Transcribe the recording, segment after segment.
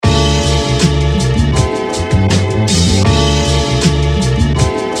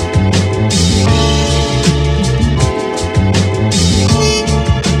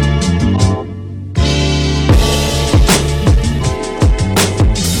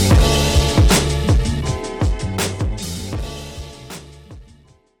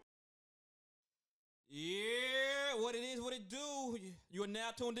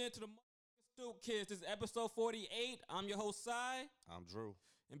now tuned in to the Stoop Kids. This is episode 48. I'm your host, Cy. I'm Drew.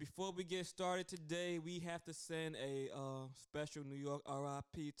 And before we get started today, we have to send a special New York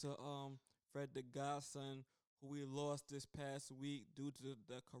RIP to Fred the Godson, who we lost this past week due to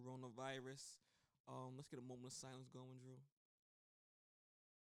the coronavirus. Let's get a moment of silence going, Drew.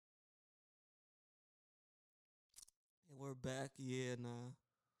 And we're back. Yeah, nah.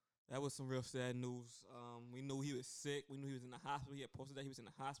 That was some real sad news. We knew he was sick. We knew he was in the hospital. He had posted that he was in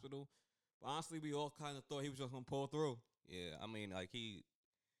the hospital. But honestly, we all kind of thought he was just gonna pull through. Yeah, I mean, like he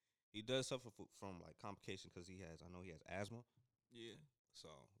does suffer from like complications because I know he has asthma. Yeah. So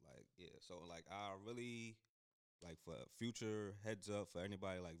I really like for future heads up for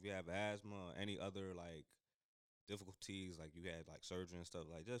anybody, like if you have asthma or any other like difficulties, like you had like surgery and stuff,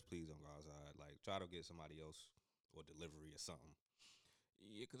 like just please don't go outside. Like try to get somebody else or delivery or something.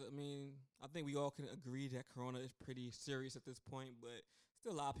 Yeah, because, I mean, I think we all can agree that corona is pretty serious at this point, but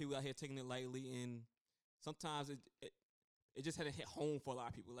still a lot of people out here taking it lightly, and sometimes it just had to hit home for a lot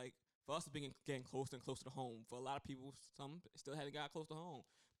of people. Like, for us, it's been getting closer and closer to home. For a lot of people, some still hadn't got close to home.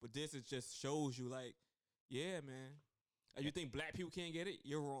 But this is just shows you, like, yeah, man. If you think black people can't get it,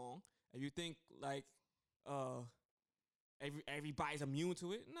 you're wrong. If you think, like, everybody's immune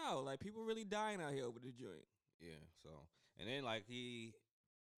to it, no. Like, people really dying out here over the joint. Yeah, so, and then, like, he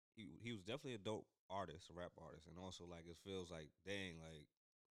was definitely a dope artist, a rap artist, and also, like, it feels like, dang, like,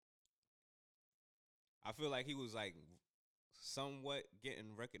 I feel like he was, like, somewhat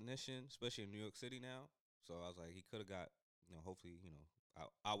getting recognition, especially in New York City now. So I was like, he could have got, hopefully,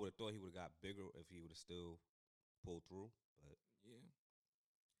 I would have thought he would have got bigger if he would have still pulled through. But yeah,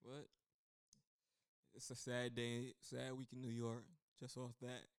 but it's a sad day, sad week in New York. Just off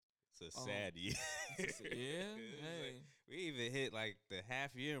that, it's a sad year. Yeah, hey, like, we even hit like the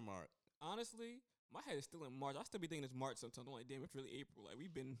half year mark. Honestly, my head is still in March. I still be thinking it's March sometimes. I'm like, damn, it's really April. Like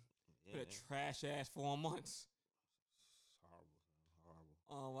we've been a trash ass 4 months.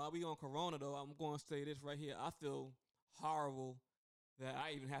 Horrible. While we on Corona though, I'm going to say this right here. I feel horrible that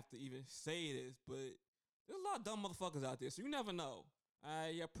I even have to even say this, but there's a lot of dumb motherfuckers out there, so you never know.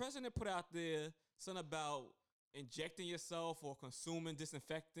 Your president put out there something about injecting yourself or consuming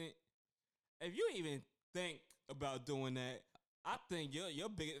disinfectant. If you even think about doing that, I think your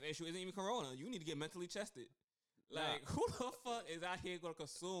biggest issue isn't even Corona. You need to get mentally tested. Like, who the fuck is out here going to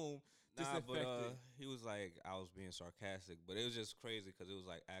consume disinfectant? But he was like, I was being sarcastic, but it was just crazy because it was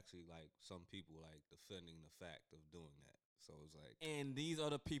like actually like some people like defending the fact of doing that. So it was like, and these are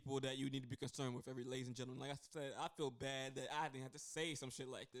the people that you need to be concerned with, ladies and gentlemen. Like I said, I feel bad that I didn't have to say some shit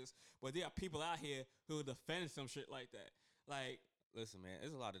like this, but there are people out here who defend some shit like that. Like, listen, man,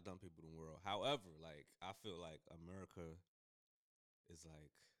 there's a lot of dumb people in the world. However, like I feel like America is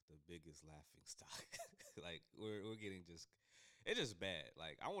like the biggest laughing stock. Like we're getting it's just bad.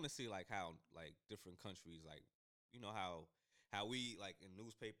 Like I want to see like how like different countries, like how we like in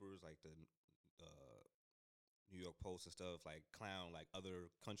newspapers like the New York Post and stuff, like clown like other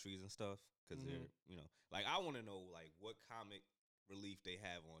countries and stuff because they're like I want to know like what comic relief they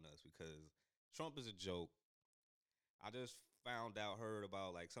have on us because Trump is a joke. I just heard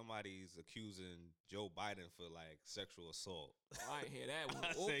about like somebody's accusing Joe Biden for like sexual assault. Oh, I didn't hear that one.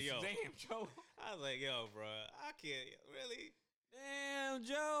 I said, yo, damn, Joe. I was like, yo, bro, I can't really. Damn,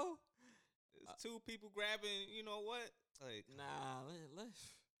 Joe. It's two people grabbing. You know what? Like, nah,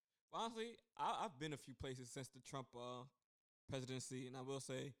 let's. Honestly, I've been a few places since the Trump presidency, and I will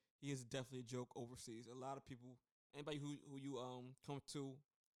say he is definitely a joke overseas. A lot of people, anybody who you come to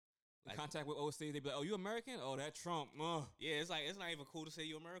in contact with overseas, they be like, "Oh, you American? Oh, that Trump." Yeah, it's like it's not even cool to say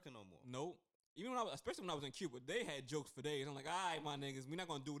you American no more. Nope. Even especially when I was in Cuba, they had jokes for days. I'm like, all right, my niggas, we're not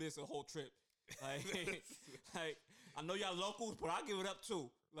gonna do this a whole trip. Like, like I know y'all locals, but I'll give it up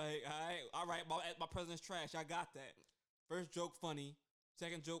too. Like, all right, my president's trash. I got that. First joke funny.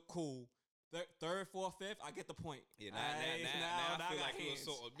 Second joke cool. Third, fourth, fifth, I get the point. Yeah, now I feel like you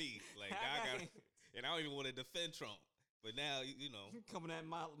assaulted me. Like I got, and I don't even want to defend Trump. But now you know coming at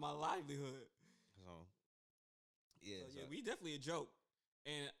my livelihood. So yeah, we definitely a joke,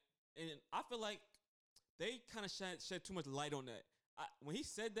 and I feel like they kind of shed too much light on that. When he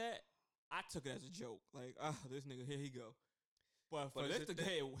said that, I took it as a joke. Like, this nigga, here he go. But for this to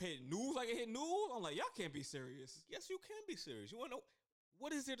hit news like it hit news, I'm like, y'all can't be serious. Yes, you can be serious. You want to know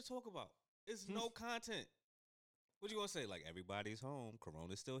what is there to talk about? It's no content. What you gonna say? Like everybody's home,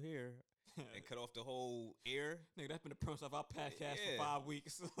 Corona's still here, and cut off the whole air. Nigga, that's been the premise of our podcast for 5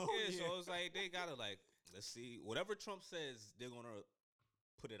 weeks. So, so it's like they gotta like let's see whatever Trump says, they're gonna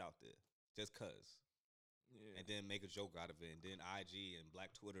put it out there just cause. Yeah. And then make a joke out of it, and then IG and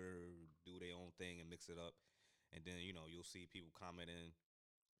Black Twitter do their own thing and mix it up, and then you'll see people commenting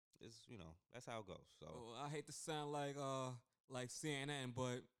it's that's how it goes. So I hate to sound like CNN,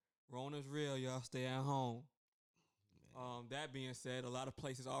 but Rona's real. Y'all stay at home. man, That being said, a lot of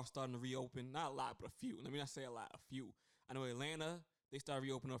places are starting to reopen. Not a lot, but a few. Let me not say a lot, a few. I know Atlanta, they started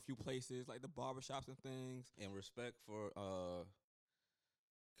reopening a few places like the barbershops and things. in respect for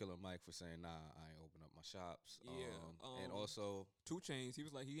Killer Mike for saying, nah, I ain't open up my shops. Yeah. And also 2 Chainz, he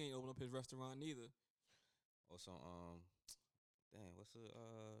was like he ain't open up his restaurant neither. also dang, what's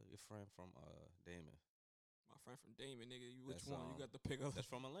your friend from Damon? My friend from Damon, nigga. Which That's, one? You got to pick up. That's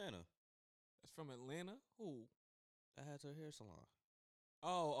from Atlanta. That's from Atlanta. Who? That has her hair salon.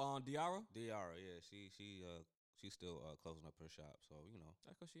 Oh, Diara. Diara, yeah, she's still closing up her shop. So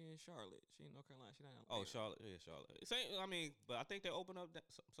That's because she in Charlotte. She in North Carolina. She not in Oh, Atlanta. Charlotte, yeah, Charlotte. Same, I mean, but I think they open up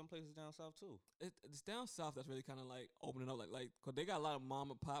some places down south too. It's down south that's really kind of like opening up, cause they got a lot of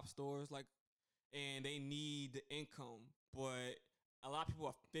mom and pop stores, and they need the income, but a lot of people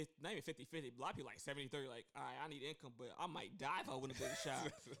are not even 50-50. A lot of people like 70-30, like, all right, I need income, but I might die if I wouldn't go to the shop.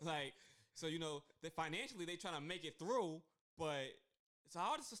 Like, so they financially they trying to make it through, but it's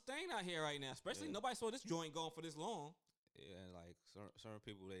hard to sustain out here right now. Especially nobody saw this joint going for this long. Yeah, and like certain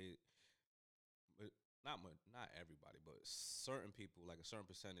people, but not everybody, but certain people, like a certain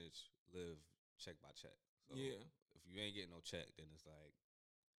percentage, live check by check. So Yeah. if you ain't getting no check, then it's like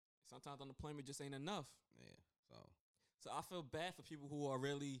Sometimes unemployment just ain't enough. yeah. So I feel bad for people who are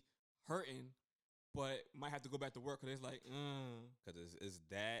really hurting, but might have to go back to work because it's like, Because it's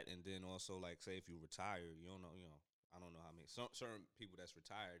that, and then also like say if you retire, you don't know, I don't know how many certain people that's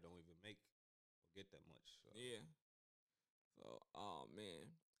retired don't even make or get that much. So. Yeah. So, oh man,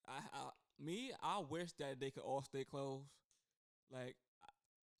 I wish that they could all stay closed. Like,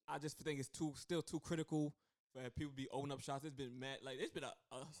 I just think it's still too critical for people to be opening up shots. It's been it's been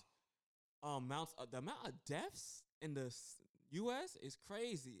the amount of deaths in the U.S. is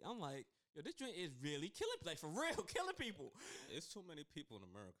crazy. I'm like, yo, this joint is really killing, like for real, killing people. It's too many people in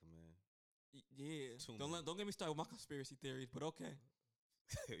America, man. Yeah, don't get me started with my conspiracy theories, but okay.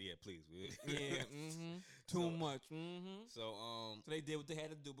 Yeah, please. Yeah, too much. So so they did what they had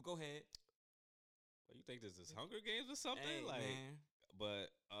to do. But go ahead. You think this is Hunger Games or something? Hey, like, man.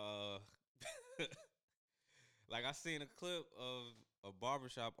 But like I seen a clip of a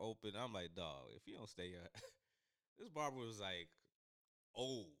barbershop open. I'm like, dog, if you don't stay here, this barber was like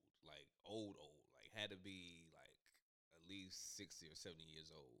old, like had to be like at least 60 or 70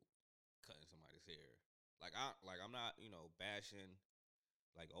 years old, cutting somebody's hair. I'm not bashing.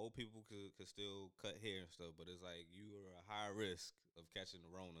 Like old people could still cut hair and stuff, but it's like you are a high risk of catching the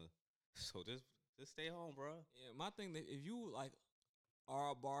Rona. So just stay home, bro. Yeah, my thing that if you like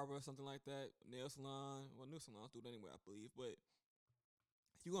are a barber or something like that, nail salon, well, nail salons do it anyway, I believe. But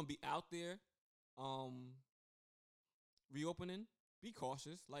if you're gonna be out there, reopening, be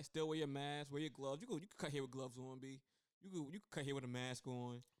cautious. Like, still wear your mask, wear your gloves. You could cut hair with gloves on, You could cut hair with a mask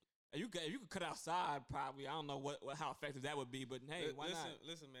on. And you could cut outside probably. I don't know how effective that would be, but hey, why not?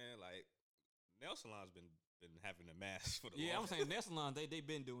 Listen, man. Like nail salons been having a mask for the I'm saying nail salons they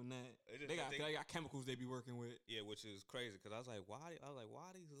been doing that. They got chemicals they be working with. Yeah, which is crazy because I was like, why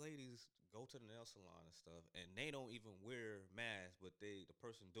these ladies go to the nail salon and stuff and they don't even wear masks, but the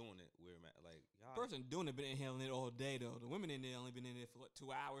person doing it wear mask. Like y'all, person doing it been inhaling it all day though. The women in there only been in there for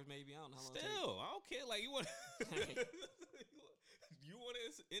 2 hours maybe. I don't know how long. Still, I don't care. Like you want. You want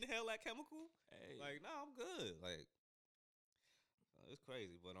to inhale that chemical? Hey. Like, nah, I'm good. Like, it's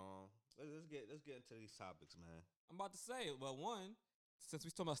crazy. But let's get into these topics, man. I'm about to say, well, one, since we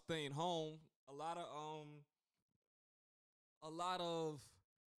talking about staying home, a lot of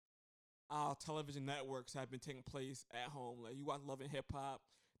our television networks have been taking place at home. Like you watch Love and Hip Hop,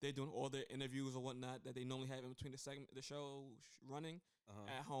 they're doing all their interviews or whatnot that they normally have in between the show running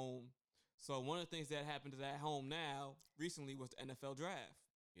at home. So one of the things that happened is at home now recently was the NFL draft.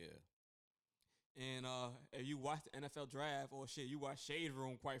 Yeah. And if you watch the NFL draft or you watch Shade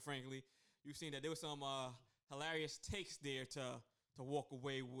Room, quite frankly, you've seen that there was some hilarious takes there to walk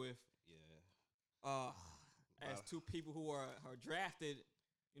away with. Yeah. As two people who are drafted,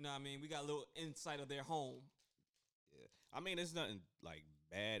 you know what I mean? We got a little insight of their home. Yeah. I mean, it's nothing like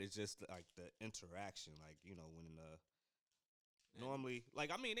bad. It's just like the interaction, like, when normally,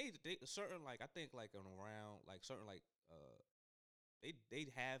 like, I mean, they certain, like, I think, like, around, like, certain, like, they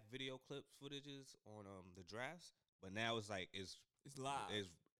have video clip footages on the drafts, but now it's like it's live.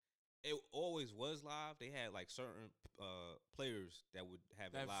 It always was live. They had like certain players that would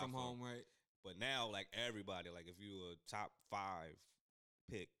have it live from home, right? But now, like everybody, like if you a top 5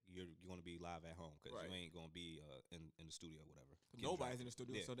 pick, you're going to be live at home because Right. you ain't going to be in the studio or whatever. getting Nobody's in drafted. the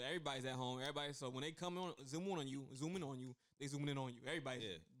studio, Yeah. so that everybody's at home. Everybody, so when they come on, zooming on you, they zooming in on you. Everybody's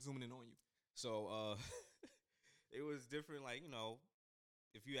Yeah. zooming in on you. So it was different. Like,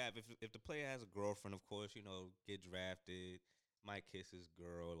 if the player has a girlfriend, of course, get drafted, might kiss his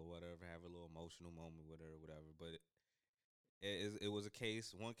girl or whatever, have a little emotional moment with her or whatever. But it was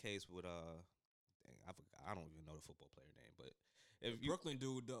one case with dang, I forgot, I don't even know the football player name, but The Brooklyn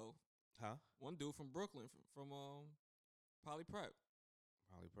dude though, huh? one dude from Brooklyn from Poly Prep.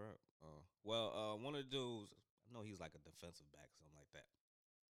 Probably prep. Well, one of the dudes, I know he's like a defensive back or something like that.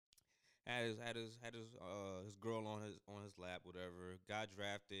 His girl on his lap, whatever. Got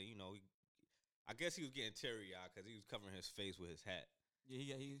drafted. I guess he was getting teary eyed because he was covering his face with his hat.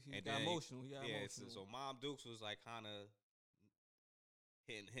 Yeah, he And got then emotional. He got Yeah, emotional. so Mom Dukes was like kind of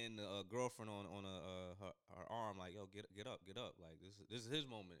hitting the girlfriend on her arm, like, yo, get up, like this is his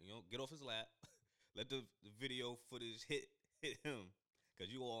moment. Get off his lap, let the video footage hit him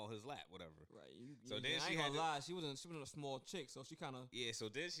because you all on his lap, whatever. Right. So yeah, then I she ain't had gonna lie, she was a small chick, so she kind of. Yeah, so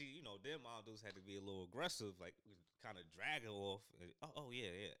then then Mom Dukes had to be a little aggressive, like kind of drag her off. Oh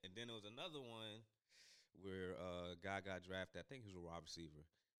yeah. And then there was another one where guy got drafted. I think he was a wide receiver.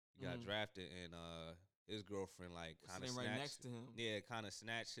 He got drafted, and his girlfriend like kind of right next to him. Yeah, kind of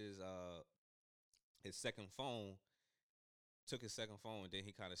snatched his second phone. Took his second phone, and then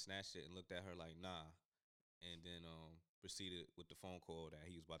he kind of snatched it and looked at her like, nah. And then proceeded with the phone call that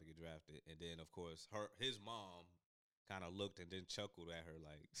he was about to get drafted. And then, of course, his mom kind of looked and then chuckled at her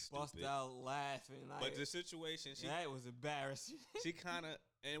like, stupid. Bust out laughing. Like, But the situation, that was embarrassing. she kind of,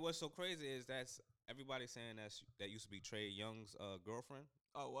 and what's so crazy is everybody saying that used to be Trey Young's girlfriend.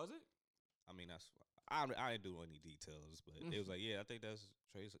 Oh, was it? I mean, I didn't do any details, but it was like, yeah, I think that's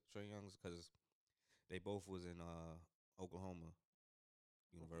Trey Young's because they both was in Oklahoma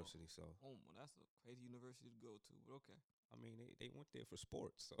University. So, that's a crazy university to go to, but okay. I mean, they went there for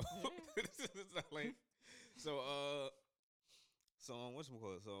sports, so Yeah. it's not like so. What's it?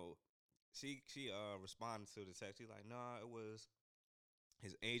 So she responded to the text. She's like, nah, it was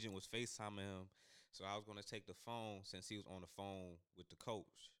his agent was FaceTiming him, so I was gonna take the phone since he was on the phone with the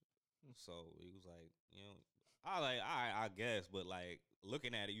coach. So he was like, I guess, but like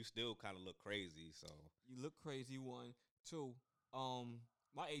looking at it, you still kind of look crazy. So you look crazy. 1, 2.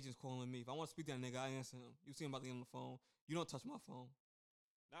 My agent's calling me. If I want to speak to that nigga, I answer him. You see him about to get on the phone. You don't touch my phone.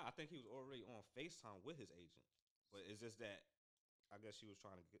 Nah, I think he was already on FaceTime with his agent, but it's just that I guess she was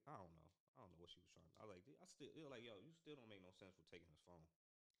trying to get. I don't know what she was trying. I was like, yo, you still don't make no sense for taking his phone.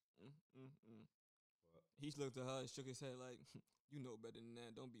 But He looked at her and shook his head like, you know better than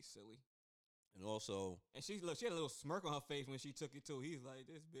that. Don't be silly. And also, And she had a little smirk on her face when she took it too. He's like,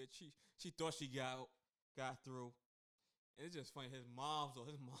 this bitch, she thought she got through. And it's just funny. His mom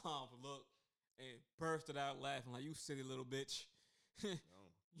looked and bursted out laughing like, you silly little bitch.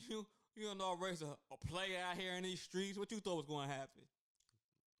 You don't know I raised a player out here in these streets. What you thought was going to happen?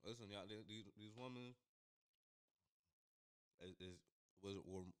 listen, y'all, these women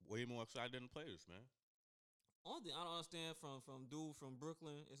were way more excited than the players, man. Only thing I don't understand from dude from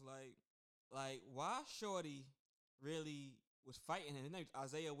Brooklyn is like why Shorty really was fighting him. His name was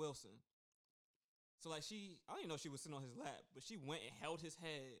Isaiah Wilson. So like I don't even know if she was sitting on his lap, but she went and held his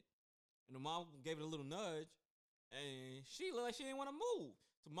head, and the mom gave it a little nudge, and she looked like she didn't want to move.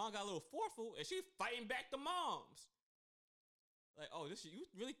 So mom got a little forceful, and she's fighting back the moms. Like, oh, you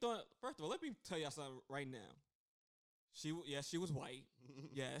really thought? First of all, let me tell y'all something right now. She was white.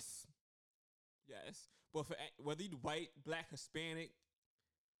 Yes. But for whether you white, black, Hispanic,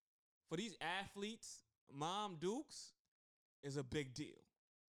 for these athletes, Mom Dukes is a big deal.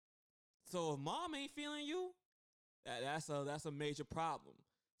 So if mom ain't feeling you, that's a major problem.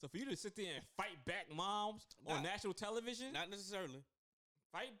 So for you to sit there and fight back moms on national television, not necessarily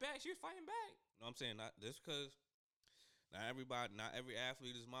fight back. She was fighting back. No, I'm saying not just because not every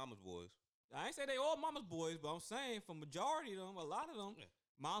athlete is mama's boys. I ain't say they all mama's boys, but I'm saying for majority of them, a lot of them,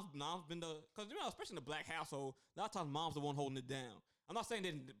 mom's been because especially in the black household, a lot of times mom's the one holding it down. I'm not saying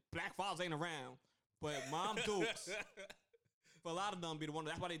that black fathers ain't around, but Mom Dukes, for a lot of them, be the one.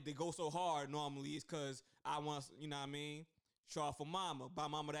 That's why they go so hard normally is because I want, you know what I mean, show off for mama, buy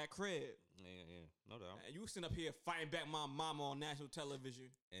mama that crib. Yeah, no doubt. And you sitting up here fighting back my mama on national television.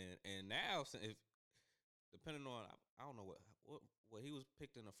 And now, if depending on, I don't know what he was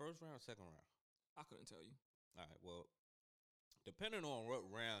picked in the first round or second round. I couldn't tell you. All right, well, depending on what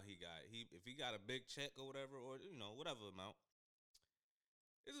round he got, if he got a big check or whatever, or whatever amount,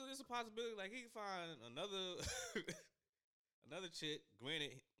 it's a possibility like he can find another chick.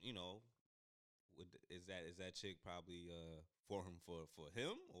 Granted, is that chick probably for him for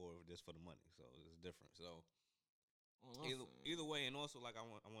him or just for the money? So it's different. So either way, and also like I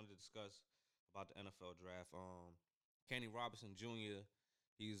wanted to discuss about the NFL draft. Kenny Robinson Jr.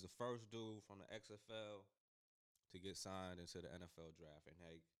 He's the first dude from the XFL to get signed into the NFL draft, and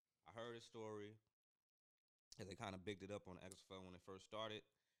hey, I heard his story. And they kind of bigged it up on the XFL when it first started.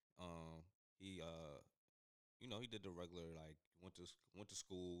 He he did the regular like went to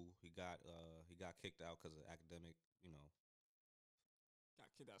school. He got kicked out because of academic.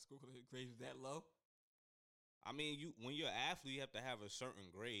 Got kicked out of school because his grades was that low. I mean, when you're an athlete, you have to have a certain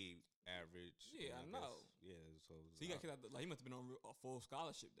grade average. Yeah, I know. Yeah, so he got kicked out. Like he must have been on a full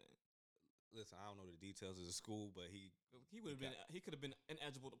scholarship then. Listen, I don't know the details of the school, but he would have been. He could have been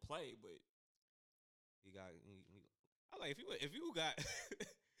ineligible to play, but he got. I like if you got.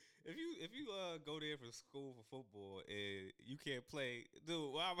 If you go there for school for football and you can't play,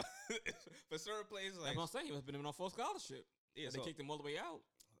 dude, why for certain places like that's what I'm saying, he must have been on full scholarship. Yeah, so, they kicked him all the way out.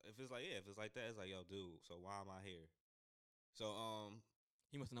 If it's like that, it's like, yo, dude, so why am I here? So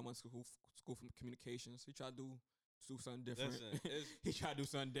he must have went to school from communications. He tried to do something different. Listen, he tried to do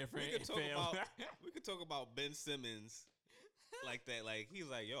something different. We could talk about Ben Simmons like that. Like he's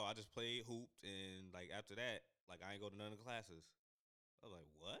like, yo, I just played hooped, and like after that, like I ain't go to none of the classes. I was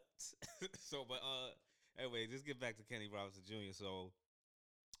like, what? So, but anyway, just get back to Kenny Robinson Jr. So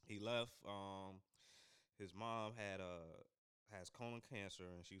he left. His mom has colon cancer,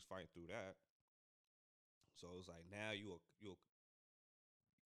 and she's fighting through that. So it was like now you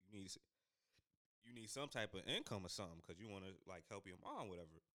need some type of income or something because you want to like help your mom,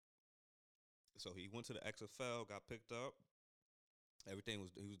 whatever. So he went to the XFL, got picked up. He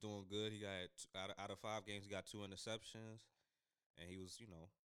was doing good. He got out of 5 games, he got 2 interceptions. And he was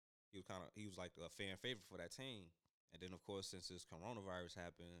like a fan favorite for that team. And then, of course, since this coronavirus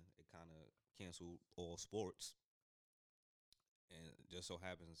happened, it kind of canceled all sports. And just so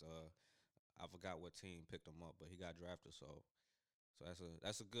happens, I forgot what team picked him up, but he got drafted. So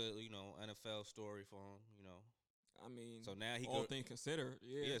that's a good, NFL story for him. I mean, so now all things considered,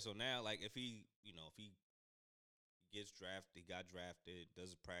 yeah. Yeah. So now, like, if he gets drafted, he got drafted,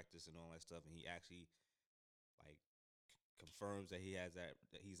 does practice and all that stuff, and he actually like confirms that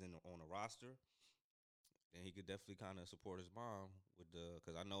he's on the roster, then he could definitely kind of support his mom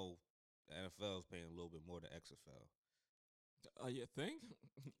because I know the NFL is paying a little bit more than XFL. You think?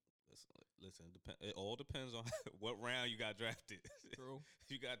 Listen, it all depends on what round you got drafted. True.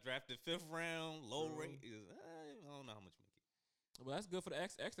 If you got drafted 5th round, low rate, I don't know how much you make it. Well, that's good for the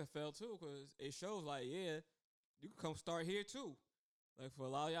XFL too, because it shows like, yeah, you can come start here too. Like for a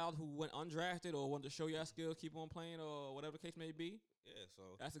lot of y'all who went undrafted or want to show your skills, keep on playing or whatever the case may be. Yeah,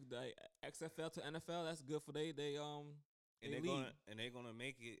 so that's XFL to NFL. That's good for they're gonna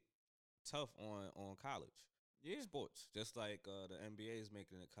make it tough on college. Yeah, sports just like the NBA is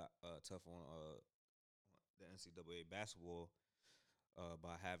making it tough on the NCAA basketball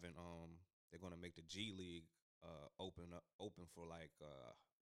by having they're gonna make the G League open for like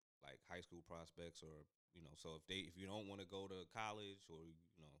high school prospects or. So if you don't want to go to college or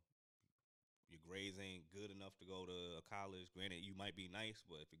your grades ain't good enough to go to a college, granted you might be nice,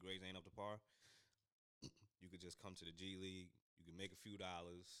 but if your grades ain't up to par, you could just come to the G League. You can make a few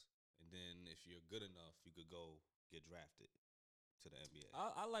dollars, and then if you're good enough, you could go get drafted to the NBA.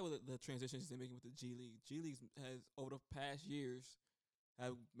 I like what the transitions they're making with the G League. G League has over the past years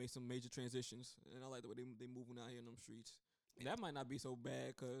have made some major transitions, and I like the way they moving out here in them streets. And that might not be so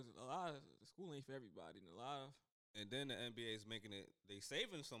bad because a lot of school ain't for everybody, And then the NBA is making it. They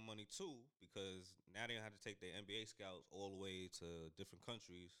saving some money too because now they don't have to take their NBA scouts all the way to different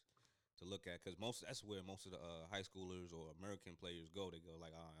countries to look at because that's where most of the high schoolers or American players go. They go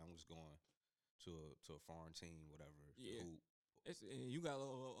like, all right, I'm just going to a foreign team, whatever. Yeah, and you got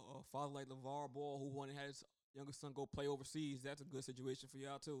a father like LeVar Ball who wanted to have his youngest son go play overseas. That's a good situation for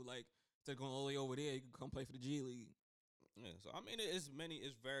y'all too. Like instead of going all the way over there, you can come play for the G League. Yeah, so I mean, it's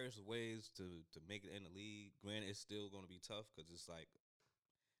various ways to make it in the league. Granted, it's still going to be tough because it's like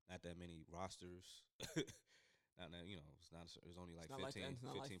not that many rosters. It's not. There's only like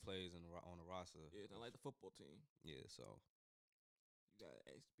 15 players on the roster. Yeah, it's not like the football team. Yeah, so you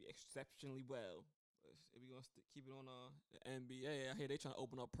gotta be exceptionally well. But if we're gonna keep it on the NBA, I hear they trying to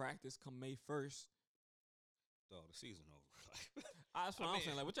open up practice come May 1st. Dog, the season over. That's what I'm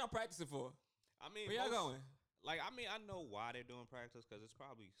saying. Like, what y'all practicing for? I mean, where y'all going? Like, I mean, I know why they're doing practice because it's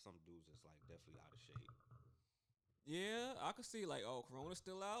probably some dudes that's like definitely out of shape. Yeah, I could see like, oh, Corona's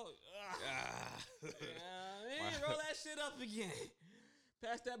still out. Roll that shit up again.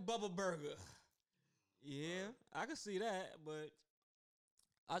 Pass that Bubba Burger. Yeah, I could see that, but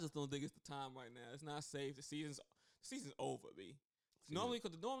I just don't think it's the time right now. It's not safe. The season's over, B. Normally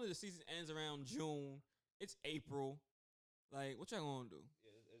the season ends around June. It's April. Like, what y'all gonna do?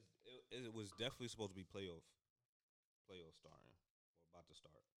 Yeah, it was definitely supposed to be playoff starting or about to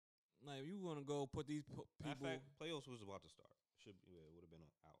start. Like, you gonna go put these people? Matter of fact, playoffs was about to start. It would have been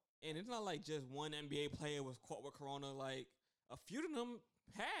out. And it's not like just one NBA player was caught with corona. Like, a few of them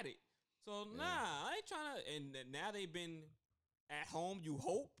had it. So nah, I ain't trying to. And now they've been at home. You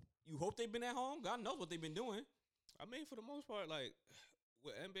hope they've been at home. God knows what they've been doing. I mean, for the most part, like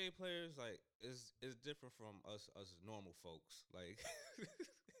with NBA players, like it's different from us normal folks. Like,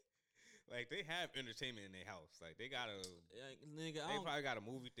 like they have entertainment in their house. Like they got they probably got a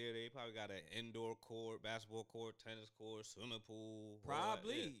movie theater. They probably got an indoor court, basketball court, tennis court, swimming pool.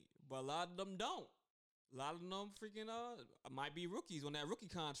 Probably, but a lot of them don't. A lot of them freaking might be rookies on that rookie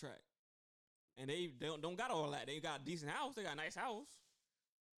contract, and they don't got all that. They got a decent house. They got a nice house.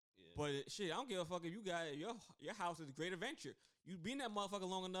 Yeah. But shit, I don't give a fuck if you got your house is a great adventure. You be in that motherfucker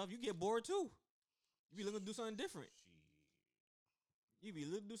long enough, you get bored too. You be looking to do something different. You be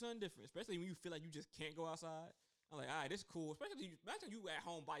looking to do something different, especially when you feel like you just can't go outside. I'm like, all right, this is cool. Especially imagine you at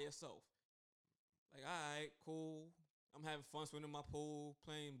home by yourself. Like, all right, cool. I'm having fun swimming in my pool,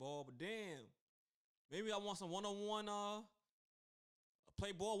 playing ball, but damn, maybe I want some one-on-one,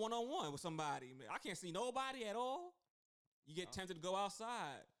 play ball one-on-one with somebody. I can't see nobody at all. You get tempted to go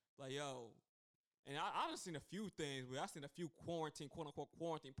outside. Like, yo. And I done seen a few things where I seen a few quote-unquote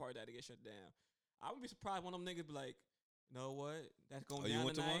quarantine parties that get shut down. I would be surprised one of them niggas be like, you know what? That's going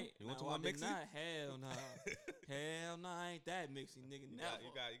down tonight. You went to one mixing? Hell no. Hell no, I ain't that mixing, nigga. Never. You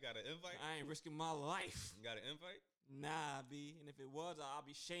got an invite? I ain't risking my life. You got an invite? Nah, B. And if it was, I'll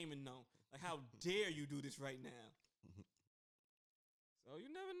be shaming them. Like, how dare you do this right now? So you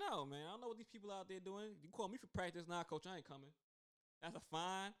never know, man. I don't know what these people out there doing. You call me for practice, nah, coach, I ain't coming. That's a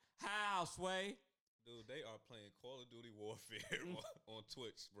fine. How, Sway? Dude, they are playing Call of Duty Warfare on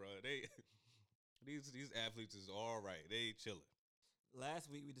Twitch, bro. These athletes is all right. They chilling. Last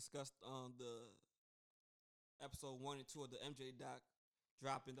week we discussed the episode 1 and 2 of the MJ doc,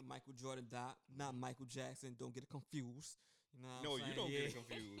 dropping the Michael Jordan doc, not Michael Jackson. Don't get it confused. You know what I'm saying? You don't get it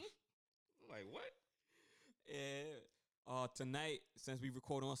confused. I'm like, what? Yeah. Tonight, since we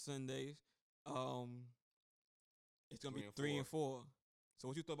record on Sundays, it's gonna be 3 and 4. So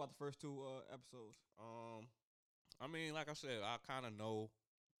what you thought about the first 2 episodes? I mean, like I said, I kind of know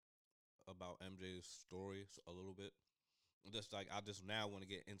about MJ's story a little bit. Just like I just now want to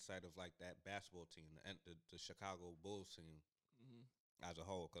get insight of like that basketball team and the Chicago Bulls team as a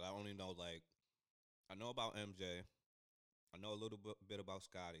whole. Because I only know I know about MJ, I know a little bit about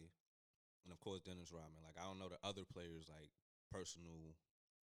Scottie, and of course Dennis Rodman. Like I don't know the other players like personal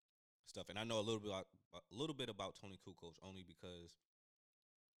stuff, and I know a little bit about Tony Kukoc only because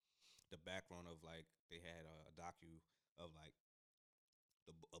the background of like they had a docu of like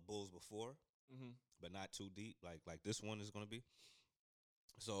the Bulls before, but not too deep like this one is gonna be.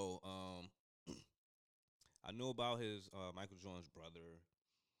 So I knew about his Michael Jordan's brother,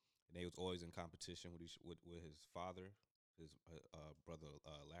 and they was always in competition with his father, his brother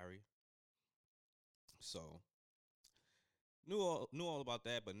Larry. So knew all about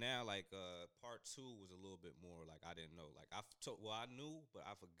that, but now like part 2 was a little bit more like I didn't know. Like I knew, but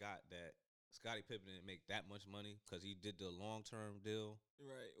I forgot that Scottie Pippen didn't make that much money because he did the long-term deal,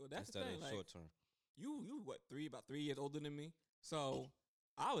 right? Well, that's instead the thing, of short-term. You what about 3 years older than me? So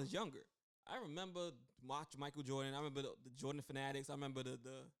I was younger. I remember watching Michael Jordan. I remember the Jordan fanatics. I remember the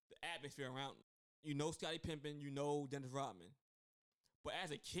atmosphere around. You know Scottie Pippen. You know Dennis Rodman. But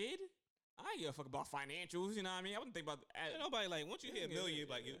as a kid, I didn't give a fuck about financials. You know what I mean? I wouldn't think about nobody like once you hit a million,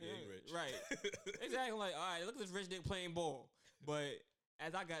 like you're rich, right? Exactly. Like, all right, look at this rich nigga playing ball. But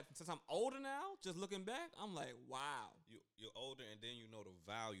since I'm older now, just looking back, I'm like, wow. You're older, and then you know the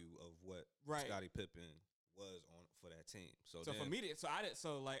value of what right. Scottie Pippen was on for that team. So for me,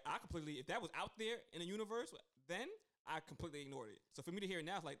 I completely, if that was out there in the universe, then I completely ignored it. So for me to hear it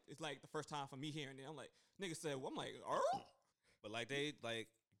now, it's like the first time for me hearing it. I'm like, nigga said, well, I'm like, but like they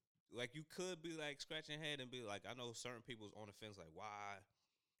like you could be like scratching your head and be like, I know certain people's on the fence, like why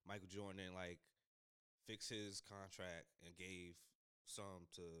Michael Jordan didn't like fix his contract and gave some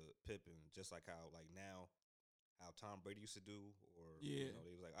to Pippen, just like how like now how Tom Brady used to do, or you know,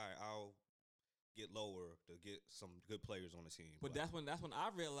 he was like, all right, I'll get lower to get some good players on the team. But that's when I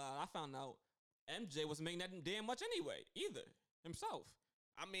realized, I found out MJ wasn't making that damn much anyway either himself.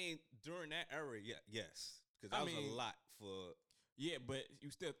 I mean, during that era, yes, because that was a lot for. Yeah, but you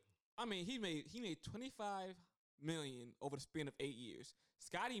still. I mean, he made $25 million over the span of 8 years.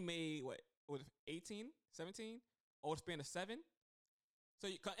 Scottie made what 18, 17 over the span of 7. So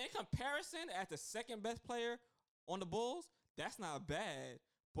in comparison, as the second best player on the Bulls, that's not bad.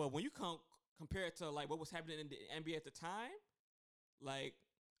 But when you compare it to like what was happening in the NBA at the time, like,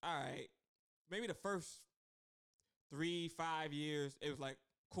 all right, maybe the first 3-5 years it was like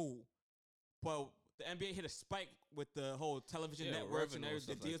cool, but the NBA hit a spike with the whole television networks and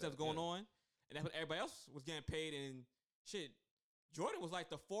the deals that was going on, and that's what everybody else was getting paid. And shit, Jordan was like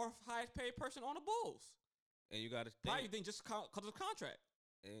the fourth highest paid person on the Bulls. And you got to think, probably think just because of the contract.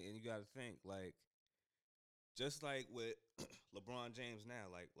 And you got to think like, just like with LeBron James now,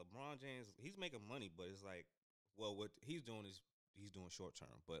 like LeBron James, he's making money, but it's like, well, what he's doing is he's doing short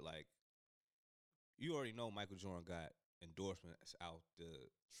term, but like, you already know Michael Jordan got endorsements out the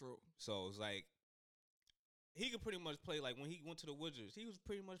true. So it's like he could pretty much play like when he went to the Wizards, he was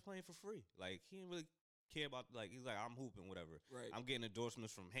pretty much playing for free. Like he didn't really care about like he's like I'm hooping whatever. Right. I'm getting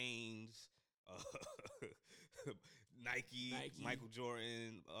endorsements from Hanes, Nike, Michael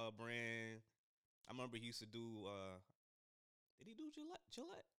Jordan brand. I remember he used to do. Did he do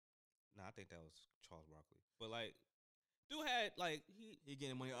Gillette? No, I think that was Charles Barkley. But like, dude had like he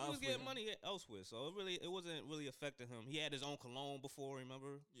getting money. He was getting money elsewhere, so it wasn't really affecting him. He had his own cologne before.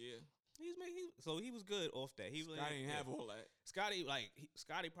 Remember? Yeah. So he was good off that. He really Scotty didn't have all that.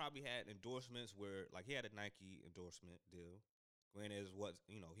 Scotty probably had endorsements where like he had a Nike endorsement deal. Granted, it was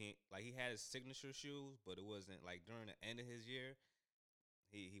he had his signature shoes, but it wasn't like during the end of his year.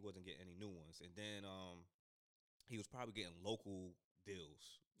 He wasn't getting any new ones, and then he was probably getting local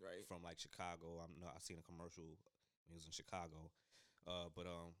deals right from like Chicago. I seen a commercial when he was in Chicago, but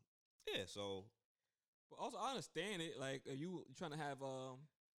yeah. So, but also I understand it. Like, are you trying to have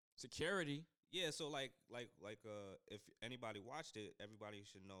security? Yeah. So like if anybody watched it, everybody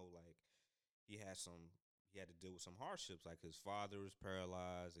should know like he had to deal with some hardships. Like his father was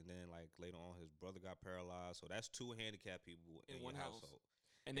paralyzed, and then like later on his brother got paralyzed. So that's two handicapped people in one household.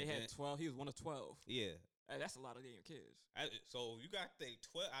 And they had 12. He was one of 12. Yeah. That's a lot of damn kids. So you got to think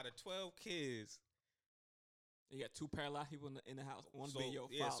 12 out of 12 kids. You got two paralyzed people in the house. One being your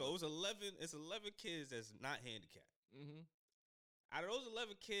father. Yeah, so it was 11. It's 11 kids that's not handicapped. Mm-hmm. Out of those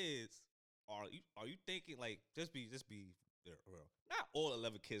 11 kids, are you thinking like just be real? Not all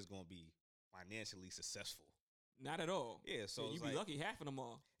 11 kids gonna be financially successful. Not at all. Yeah, so you be lucky half of them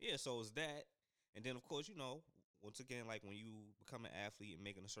are. Yeah, so it's that, and then of course once again, like when you become an athlete and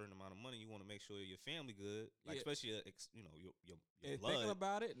making a certain amount of money, you want to make sure your family good, like especially your blood. Thinking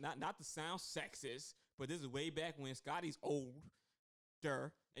about it, not to sound sexist, but this is way back when Scotty's older,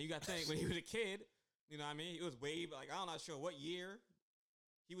 and you got to think when he was a kid. You know what I mean? It was way like I'm not sure what year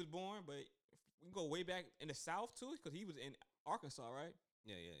he was born, but we can go way back in the South too, because he was in Arkansas, right?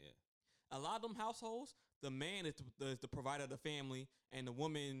 Yeah. A lot of them households, the man is the provider of the family, and the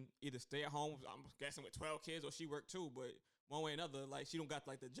woman either stay at home, I'm guessing with 12 kids, or she worked too, but one way or another, like she don't got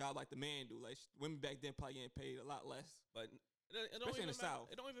like the job like the man do. Like women back then probably getting paid a lot less. But it don't even South.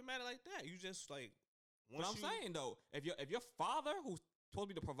 It don't even matter like that. You just like. But I'm saying though, if your father, who's supposed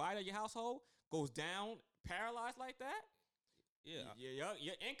to be the provider of your household, goes down paralyzed like that,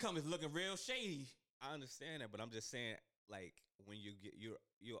 your income is looking real shady. I understand that, but I'm just saying like when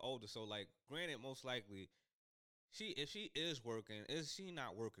you're older, so like granted, most likely if she is working, is she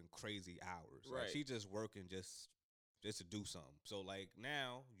not working crazy hours? Right. Like she just working just to do something. So like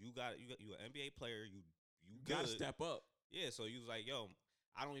now you're an NBA player, you gotta step up. Yeah, so you was like, yo,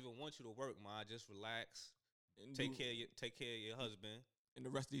 I don't even want you to work, ma. Just relax and take care of your husband and the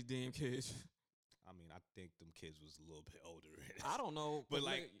rest of these damn kids. I mean, I think them kids was a little bit older. I don't know. But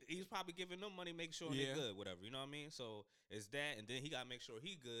like, he's probably giving them money, make sure they're good, whatever. You know what I mean? So it's that, and then he got to make sure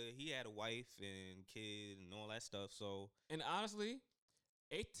he good. He had a wife and kid and all that stuff. So and honestly,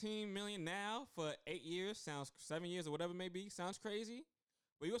 $18 million now for 8 years 7 years or whatever it may be sounds crazy.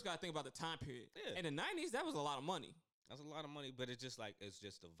 But you also got to think about the time period. Yeah. In the 90s, that was a lot of money. That's a lot of money, but it's just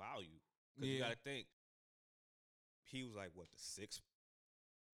the value. Because you got to think, he was like, what, the sixth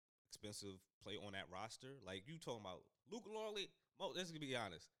expensive player on that roster? Like, you talking about Luke Longley, let's be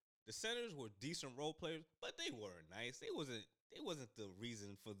honest. The centers were decent role players, but they weren't nice. They wasn't the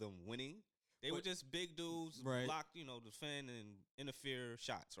reason for them winning. They were just big dudes, block, defend and interfere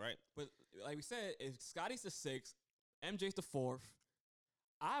shots, right? But like we said, if Scotty's the sixth, MJ's the fourth,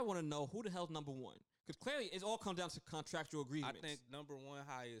 I want to know who the hell's number one. Because clearly, it all comes down to contractual agreements. I think number one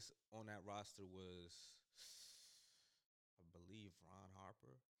highest on that roster was, I believe, Ron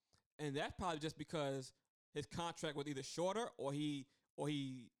Harper. And that's probably just because his contract was either shorter or he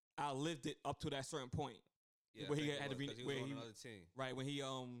outlived it up to that certain point. Yeah, where he had to he was on another team. Right, when he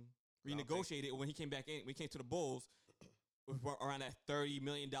renegotiated, when he came back in, when he came to the Bulls, around that $30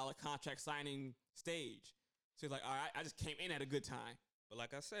 million contract signing stage. So he's like, all right, I just came in at a good time. But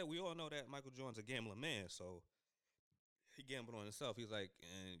like I said, we all know that Michael Jordan's a gambling man, so he gambled on himself. He's like,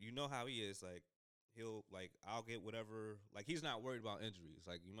 and you know how he is. Like, he'll like, I'll get whatever. Like, he's not worried about injuries.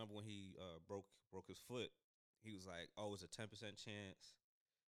 Like, you remember when he broke his foot? He was like, oh, it's a 10% chance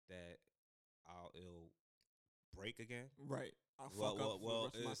that it'll break again. Right. I'll fuck up for the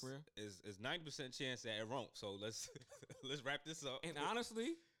rest of my it's, career. it's 90% chance that it won't. So let's let's wrap this up. And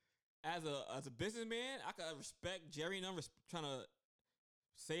honestly, as a businessman, I could respect Jerry and them trying to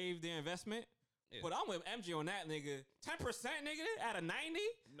save their investment. Yeah. But I'm with MJ on that, nigga. 10%, nigga, out of 90?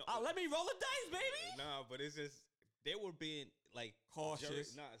 No. Let me roll the dice, baby. Nah, but it's just they were being like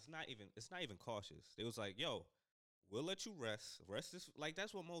Cautious. Nah, it's not even cautious. It was like, yo, we'll let you rest. Rest this, like,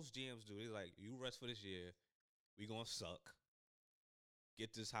 that's what most GMs do. They're like, you rest for this year. We gonna suck.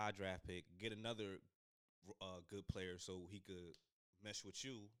 Get this high draft pick. Get another good player so he could mesh with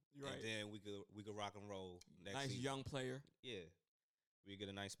you. Right. And then we could rock and roll next Nice season. young player. Yeah. We get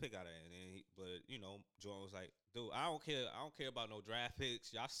a nice pick out of it. And then but you know, Jordan was like, dude, I don't care about no draft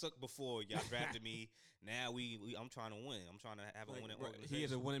picks. Y'all sucked before. Y'all drafted me. Now I'm trying to win. I'm trying to have a winning organization. He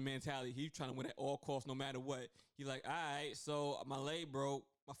has a winning mentality. He's trying to win at all costs, no matter what. He's like, all right, so my leg broke,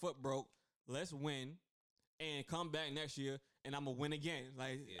 my foot broke. Let's win and come back next year, and I'm gonna win again.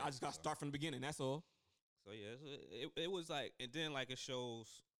 Like, Yeah, I just got to start from the beginning. That's all. So yeah, it was like, and then like it shows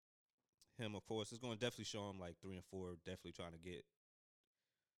him. Of course, it's going to definitely show him like 3 and 4, definitely trying to get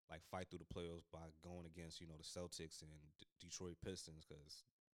like fight through the playoffs by going against the Celtics and Detroit Pistons, because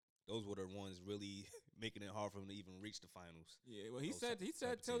those were the ones really making it hard for him to even reach the finals. Yeah, well, he said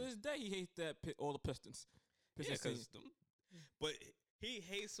till this day he hates all the Pistons. Yeah, but he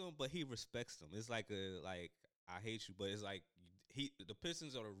hates them, but he respects them. It's like I hate you, but it's like the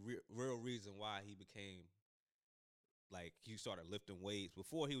Pistons are the real reason why he became. Like, he started lifting weights.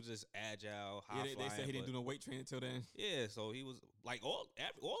 Before, he was just agile, high flying. They said he didn't do no weight training until then. Yeah, so he was like all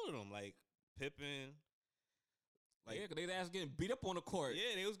of them, like Pippen. Like, yeah, because they ass getting beat up on the court.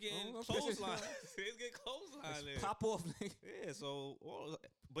 Yeah, they was getting clothesline. They was getting clothesline. Pop off, nigga. Yeah, so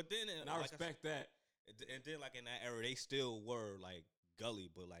but then and I respect that. And then like in that era, they still were like gully,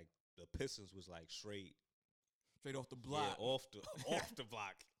 but like the Pistons was like straight off the block, yeah, off the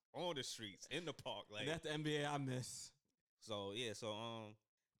block, on the streets, in the park. Like, and that's the NBA I miss. So yeah,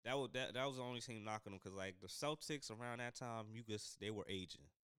 that was the only team knocking them, because like the Celtics around that time, they were aging.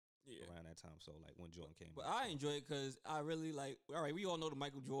 Yeah. Around that time, so like when Jordan came. But I enjoy it because I really like. All right, we all know the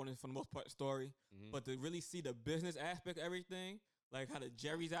Michael Jordan for the most part story, but to really see the business aspect of everything, like how the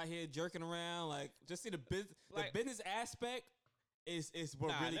Jerry's out here jerking around, like just see the business aspect is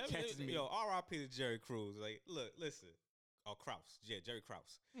what really catches me. Yo, R.I.P. to Jerry Cruz. Like, look, listen, Krause, yeah, Jerry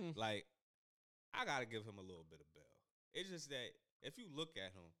Krause. Like, I gotta give him a little bit of bail. It's just that if you look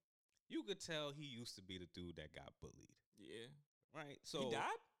at him, you could tell he used to be the dude that got bullied. Yeah. Right? So he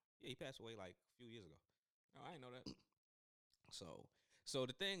died? Yeah, he passed away like a few years ago. Oh, I didn't know that. So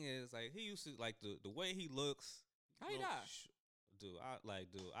the thing is, like, he used to, like, the way he looks. How he died? Dude,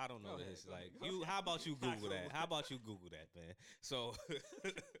 I don't know this. Like, how about you Google that? How about you Google that, man? So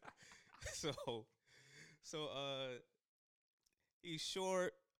he's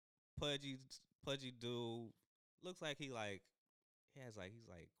short, pudgy dude. Looks like he's like, I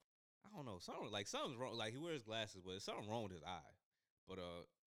don't know, something's wrong. Like, he wears glasses, but something wrong with his eye. But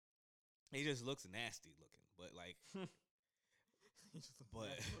he just looks nasty looking. But like,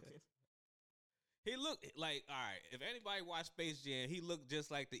 he looked like, all right, if anybody watched Space Jam, he looked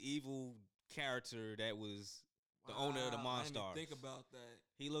just like the evil character that was the owner of the Monstars. I didn't think about that.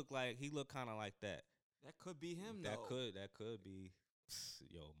 He looked kind of like that. That could be him, that though. That could be.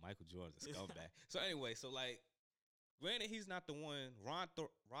 Yo, Michael Jordan's a scumbag. So anyway, so like, granted, he's not the one. Rod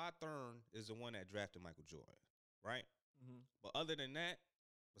Thurn is the one that drafted Michael Jordan, right? Mm-hmm. But other than that,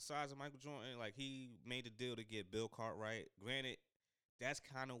 besides Michael Jordan, like, he made the deal to get Bill Cartwright. Granted, that's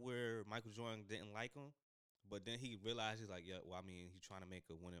kind of where Michael Jordan didn't like him. But then he realized, he's like, yeah, well, I mean, he's trying to make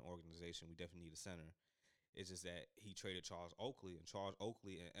a winning organization. We definitely need a center. It's just that he traded Charles Oakley, and Charles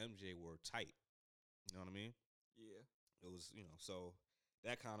Oakley and MJ were tight. You know what I mean? Yeah. It was, so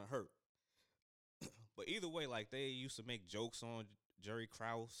that kind of hurt. But either way, like, they used to make jokes on Jerry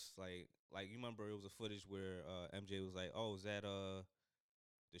Krause. Like you remember, it was a footage where MJ was like, oh, is that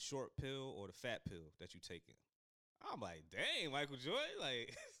the short pill or the fat pill that you taking? I'm like, dang, Michael Jordan.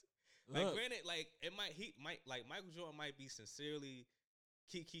 Like, granted, like, like, Michael Jordan might be sincerely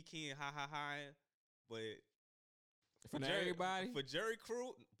kiki and ha, but for everybody, for Jerry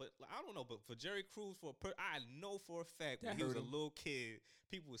Cruz, but I don't know. But for Jerry Cruz, I know for a fact when he was a little kid,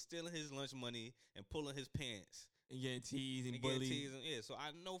 people were stealing his lunch money and pulling his pants and getting teased and bullied. Yeah, so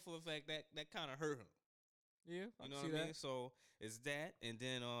I know for a fact that kind of hurt him. Yeah, I You can know see what I that. mean? So it's that, and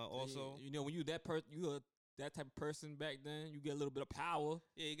then also, you know, when you that person, you a that type of person back then, you get a little bit of power.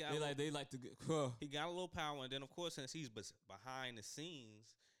 yeah, he got a They little, like they like to get. he got a little power, and then of course, since he's behind the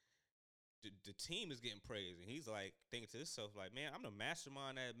scenes, the team is getting praised, and he's like thinking to himself, like, man, I'm the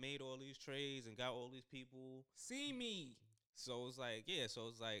mastermind that made all these trades and got all these people. See me So it's like, yeah, so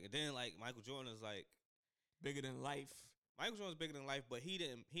it's like, and then like Michael Jordan is like, bigger than life. Michael Jordan's bigger than life, but he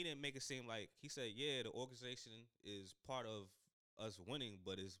didn't make it seem like, he said, yeah, the organization is part of us winning,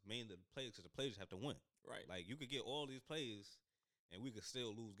 but it's mainly the players because the players have to win. Right. Like you could get all these players, and we could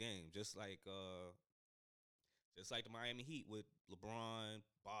still lose games, just like the Miami Heat with LeBron,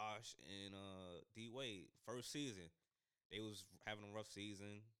 Bosh, and D Wade. First season, they was having a rough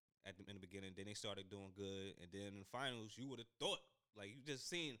season in the beginning. Then they started doing good, and then in the finals, you would have thought, like, you just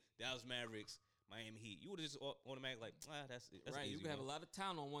seen Dallas Mavericks, Miami Heat. You would have just automatically like, that's right. easy You can have win. a lot of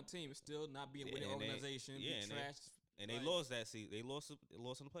talent on one team and still not be a winning and organization. Be and trash. they Like, lost that season. They lost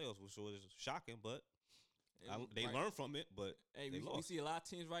in the playoffs, which was shocking, but they right. learned from it. But Hey, they we lost. see a lot of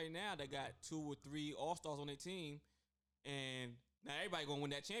teams right now that got 2 or 3 All-Stars on their team, and now everybody gonna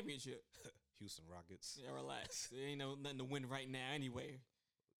win that championship. Houston Rockets. Yeah, relax. There ain't nothing to win right now anyway.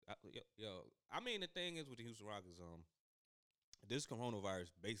 I mean, the thing is with the Houston Rockets, this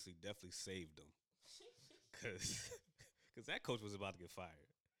coronavirus basically definitely saved them, cause that coach was about to get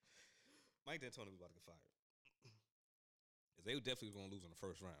fired. Mike D'Antoni was about to get fired, cause they were definitely gonna lose in the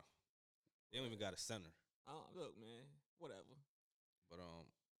first round. They don't even got a center. Look, man, whatever. But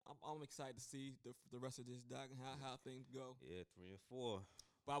I'm excited to see the rest of this doc and how things go. yeah, 3 and 4.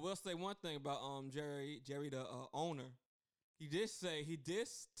 But I will say one thing about Jerry the owner. He did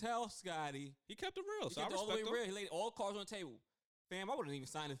tell Scotty. He kept it real, He so I kept it all the way respect him. real. He laid all cards on the table. Fam, I wouldn't even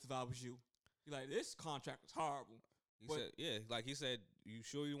sign this if I was you. He like, this contract was horrible. He said, yeah, like he said, you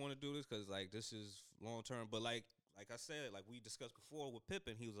sure you want to do this? Because, like, this is long term. But, like I said, like we discussed before with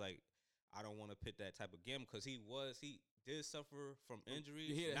Pippen, he was like, I don't want to pit that type of game because he did suffer from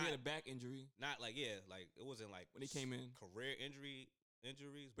injuries. He had a back injury. Not like, like it wasn't like when he came in. Career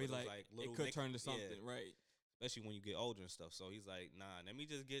injuries, but it was like little it could turn to something, right? Especially when you get older and stuff. So he's like, nah, let me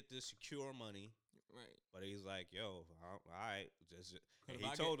just get this secure money. Right. But he's like, yo, all right. And he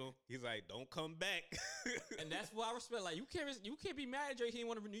told him, he's like, don't come back. And that's what I respect. Like, you can't be mad at Drake. He didn't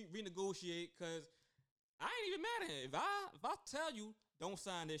want to renegotiate because I ain't even mad at him. If I tell you, don't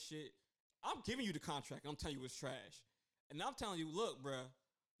sign this shit, I'm giving you the contract. I'm telling you it's trash. And I'm telling you, look, bruh,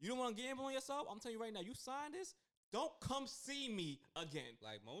 you don't want to gamble on yourself? I'm telling you right now, you sign this, don't come see me again.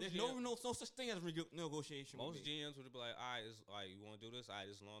 Like most There's no such thing as negotiation. Most GMs would be like, all right, you want to do this? All right,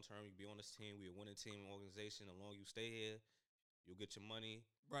 this is long term. You be on this team. We're a winning team and organization. The longer you stay here, you'll get your money.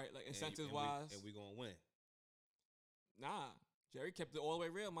 Right, like incentives wise. And we going to win. Nah, Jerry kept it all the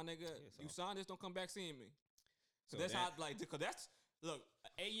way real, my nigga. Yeah, so. You sign this, don't come back seeing me. So that's that, how, because that's, look,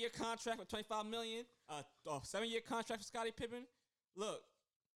 an 8-year contract for $25 million, a 7-year contract for Scottie Pippen. Look,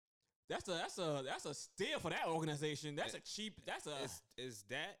 that's a steal for that organization. That's is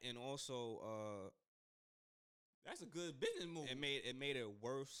that, and also that's a good business move. It made it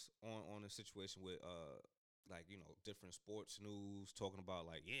worse on a situation with like, you know, different sports news talking about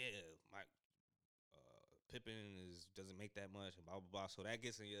like, yeah, Mike Pippen doesn't make that much and blah blah blah. So that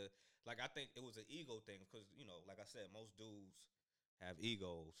gets in your, like, I think it was an ego thing because, you know, like I said, most dudes have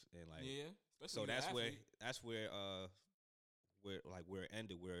egos and like, yeah. So that's where it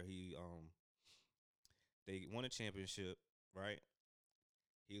ended, where he they won a championship, right?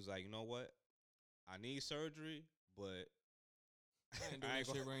 He was like, you know what, I need surgery, but I ain't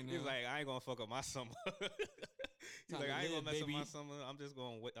gonna, right now. He's like, I ain't gonna fuck up my summer. He's like, I ain't gonna mess up my summer. I'm just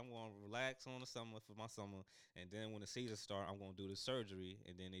gonna wait. I'm gonna relax on the summer for my summer, and then when the season start, I'm gonna do the surgery,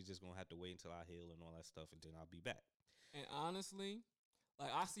 and then they just gonna have to wait until I heal and all that stuff, and then I'll be back. And honestly,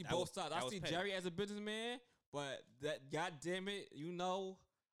 like, I see both sides. I see Jerry as a businessman, but that, goddamn it, you know,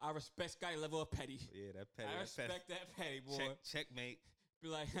 I respect Scotty level of petty. Yeah, that petty. I respect that petty, boy. Checkmate. Be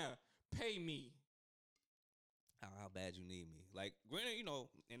like, pay me. How bad you need me? Like, granted, you know,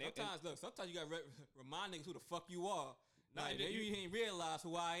 and sometimes you gotta remind niggas who the fuck you are. Nah, like, maybe you ain't realize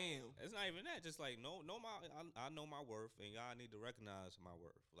who I am. It's not even that. Just like, I know my worth, and y'all need to recognize my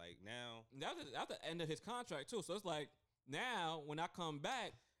worth. Like, now, that's the end of his contract too. So it's like, now when I come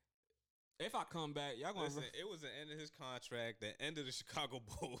back, if I come back, y'all gonna listen. It was the end of his contract, the end of the Chicago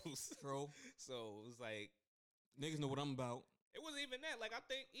Bulls. Bro, so it was like, niggas know what I'm about. It wasn't even that. Like, I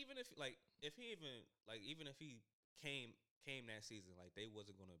think even if he came that season, like, they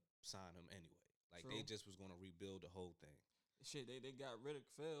wasn't gonna sign him anyway. Like, They just was gonna rebuild the whole thing. Shit, they got rid of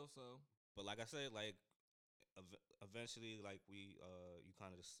Phil, so. But like I said, like, eventually, like you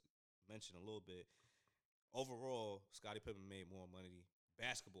kind of just mentioned a little bit, overall, Scottie Pippen made more money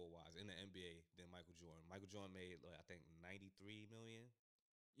basketball wise in the NBA than Michael Jordan. Michael Jordan made like I think 93 million.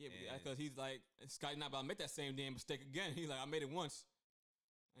 Yeah, And because he's like Scotty not about to make that same damn mistake again. He's like, I made it once.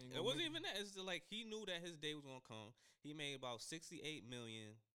 It wasn't even that. It's just like he knew that his day was gonna come. He made about 68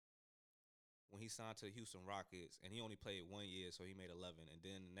 million when he signed to the Houston Rockets, and he only played 1 year, so he made 11. And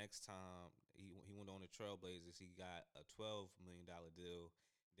then the next time he went on the Trailblazers, he got a $12 million deal.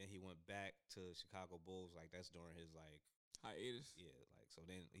 Then he went back to Chicago Bulls. Like that's during his like hiatus. Yeah, like so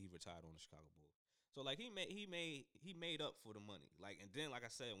then he retired on the Chicago Bulls. So like he made up for the money. Like and then like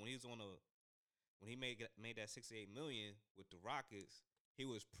I said, when he made that 68 million with the Rockets, he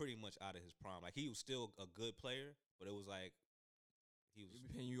was pretty much out of his prime. Like he was still a good player, but it was like he was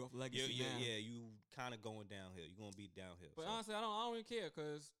paying you off legacy. Yeah. You kind of going downhill. You're gonna be downhill. But honestly, I don't even care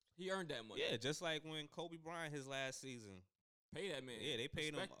because he earned that money. Yeah, just like when Kobe Bryant his last season. Pay that man. Yeah, they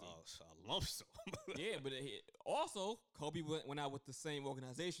paid him a lump sum. Yeah, but also Kobe went out with the same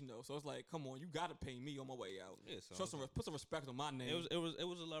organization though, so it's like, come on, you gotta pay me on my way out. Yeah, so put some respect on my name. It was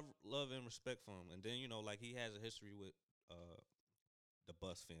a love and respect for him, and then like he has a history with the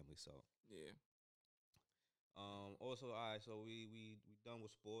Bus family, so yeah. Also, all right, so we done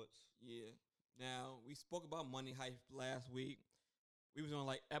with sports. Yeah. Now we spoke about Money Heist last week. We was on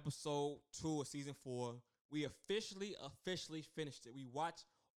like episode 2 of season 4. We officially finished it. We watched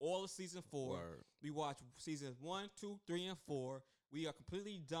all of season 4. Word. We watched seasons 1, 2, 3, and 4. We are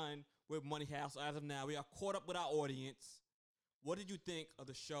completely done with Money Heist as of now. We are caught up with our audience. What did you think of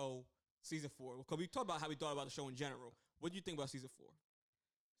the show season 4? Because we talked about how we thought about the show in general. What did you think about season 4?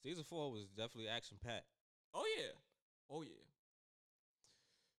 Season 4 was definitely action packed. Oh yeah.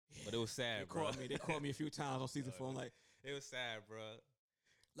 But it was sad, bro. They caught me a few times on season 4. I'm like, it was sad, bro.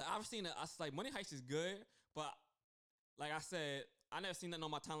 Like I've seen it. I was like, Money Heist is good, but like I said, I never seen nothing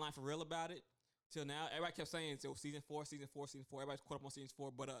on my timeline for real about it till now. Everybody kept saying so season 4. Everybody's caught up on season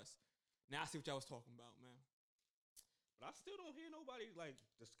 4, but us. Now I see what y'all was talking about, man. But I still don't hear nobody like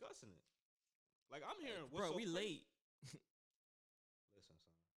discussing it. Like I'm hearing, bro, we late. Listen, son,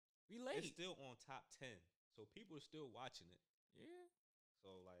 we late. It's still on top 10, so people are still watching it. Yeah.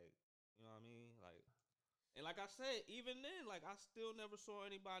 So like, you know what I mean, like. And like I said, even then, like I still never saw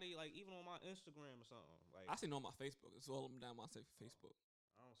anybody like even on my Instagram or something. Like I seen it on my Facebook. It's all of them down my Facebook.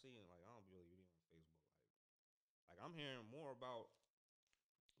 I don't see it. Like I don't really be on Facebook. Like I'm hearing more about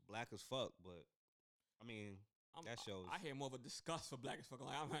Black as Fuck, but I mean that shows. I hear more of a disgust for Black as Fuck.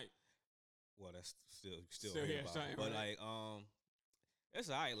 Like I'm like, well, that's still here, about it. But right? Like it's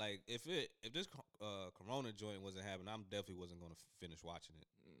alright. Like if this Corona joint wasn't happening, I definitely wasn't gonna finish watching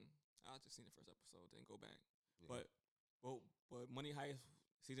it. I just seen the first episode, then go back. Yeah. But Money Heist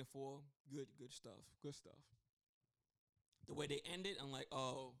season 4, good stuff. Good stuff. The way they ended, I'm like,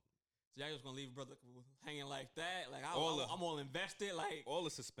 oh, so y'all just gonna leave brother hanging like that? Like I'm all invested. Like all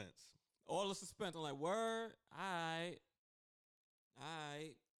the suspense. I'm like, word, alright.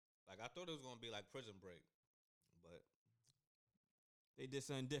 Like I thought it was gonna be like Prison Break, but they did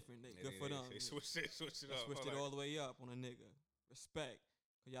something different. Good for them. They switched it up. Switched it all the way up on a nigga. Respect.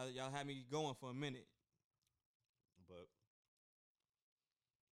 Cause y'all had me going for a minute. But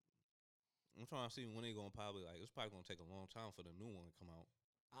I'm trying to see when they gonna probably like. It's probably gonna take a long time for the new one to come out.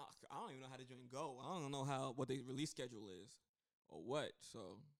 I don't even know how the joint go. I don't know what the release schedule is or what.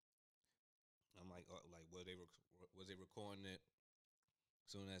 So I'm like was they recording it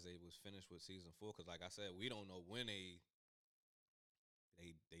soon as they was finished with season 4? Because like I said, we don't know when they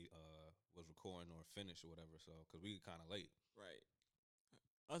was recording or finished or whatever. So because we kind of late, right?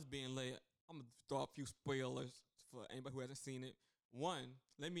 Us being late, I'm gonna throw a few spoilers for anybody who hasn't seen it. One,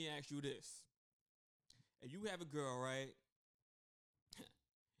 let me ask you this: if you have a girl, right,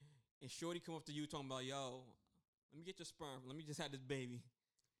 and shorty come up to you talking about, yo, let me get your sperm, let me just have this baby,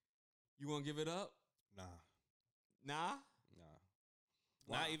 you gonna give it up? Nah.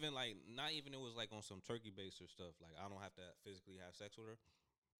 Wow. Not even it was like on some turkey base or stuff. Like I don't have to physically have sex with her.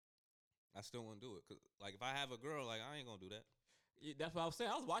 I still wouldn't do it. Cause like if I have a girl, like I ain't gonna do that. Yeah, that's what I was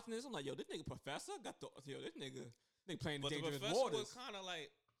saying. I was watching this. I'm like, yo, this nigga professor this nigga playing but dangerous the professor waters. Was kind of like,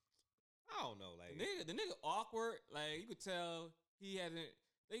 I don't know, like the nigga awkward. Like you could tell he hadn't.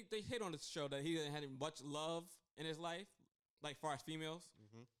 They hit on the show that he didn't have much love in his life, like far as females.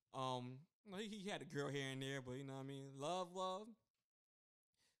 Mm-hmm. He had a girl here and there, but you know what I mean, love.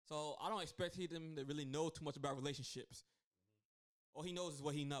 So I don't expect him to really know too much about relationships. All he knows is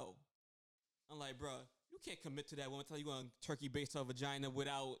what he know. I'm like, bruh, you can't commit to that woman until you're going to turkey base her vagina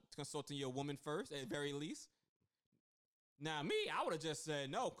without consulting your woman first, at very least. Now, me, I would have just said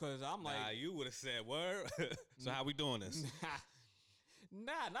no, because I'm like... Nah, you would have said, word? So how we doing this?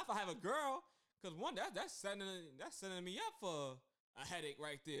 Nah, not if I have a girl. Cause one that's setting me up for a headache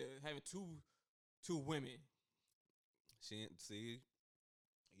right there. Having two women. See,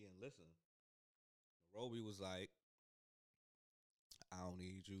 again, listen. Roby was like, I don't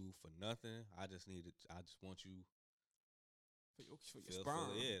need you for nothing. I just want you For your feel sperm.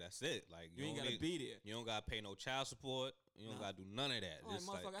 yeah, that's it. Like You ain't gotta be there. You don't gotta pay no child support. You don't gotta do none of that. Oh, like,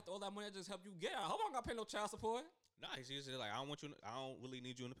 motherfucker, got all that money I just helped you get. I hope I don't gotta pay no child support. Nah, he's just like, I don't really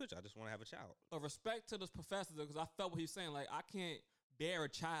need you in the picture. I just want to have a child. Respect to this professor, because I felt what he's saying. Like, I can't bear a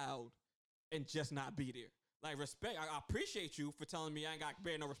child and just not be there. Like, respect. I appreciate you for telling me I ain't got to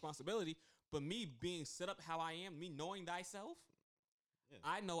bear no responsibility. But me being set up how I am, me knowing thyself, yeah.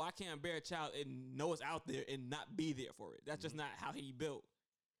 I know I can't bear a child and know it's out there and not be there for it. That's just not how he built.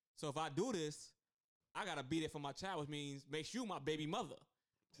 So if I do this, I got to be there for my child, which means makes you my baby mother,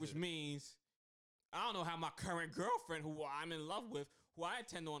 which means I don't know how my current girlfriend, who I'm in love with, who I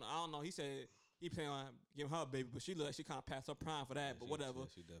intend on, I don't know. He said he planned on giving her a baby, but she looked like she kind of passed her prime for that. Yeah, but whatever.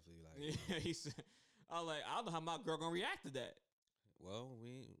 She definitely like. Yeah, he said. I was like, I don't know how my girl gonna react to that. Well,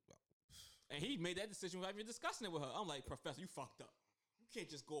 and he made that decision without even discussing it with her. I'm like, Professor, you fucked up. You can't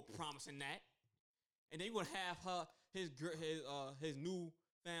just go promising that. And then you gonna have his new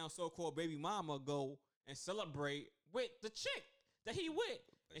found so-called baby mama go and celebrate with the chick that he with.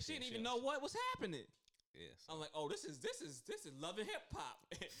 And she didn't even know what was happening. Yeah, so. I'm like, oh, this is Love and Hip Hop,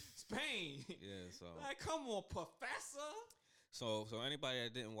 Spain. Yeah, so like, come on, Professor. So anybody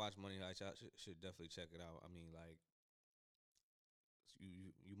that didn't watch Money Heist, y'all should definitely check it out. I mean, like,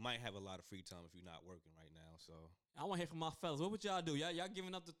 you might have a lot of free time if you're not working right now. So I want to hear from my fellas. What would y'all do? Y'all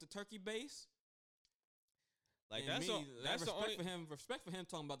giving up the turkey base? Like, that's the only respect for him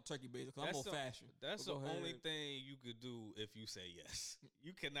talking about the turkey base, because I'm old fashioned. That's the only thing you could do if you say yes.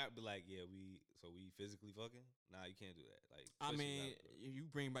 You cannot be like, yeah, we physically fucking. Nah, you can't do that. Like, I mean, you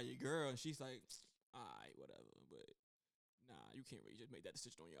bring by your girl and she's like, all right, whatever, but nah, you can't really just make that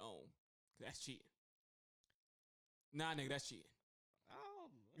decision on your own, because that's cheating. Nah, nigga, that's cheating.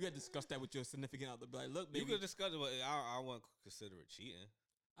 You had to discuss that with your significant other. Be like, look, baby. You could discuss it, but I wouldn't consider it cheating.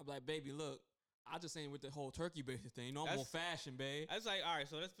 I'm like, baby, look, I just ain't with the whole turkey basic thing. You know, I'm old fashioned, babe. I was like, all right,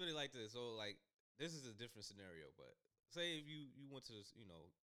 so let's put it like this. So, like, this is a different scenario, but say if you went to this,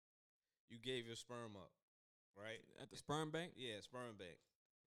 you gave your sperm up, right? At the sperm bank? Yeah, sperm bank.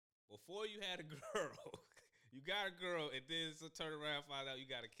 Before you had a girl, you got a girl, and then turn around and find out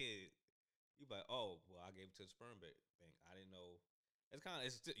you got a kid. You like, oh, well, I gave it to the sperm bank. I didn't know.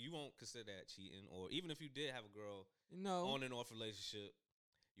 You won't consider that cheating, or even if you did have a girl, on and off relationship,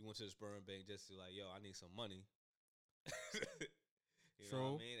 you went to the sperm bank just to like, yo, I need some money. You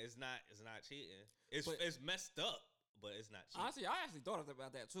know what I mean? It's not cheating. It's messed up, but it's not cheating. Honestly, I actually thought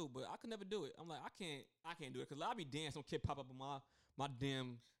about that too, but I could never do it. I'm like, I can't do it, because I'll be damn some kid pop up on my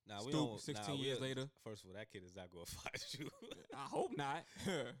damn 16 years later. First of all, that kid is not gonna find you. I hope not.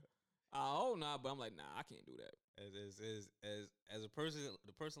 I hope not, but I'm like, nah, I can't do that. As a person,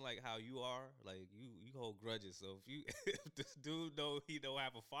 the person like how you are, like you hold grudges. So if this dude he don't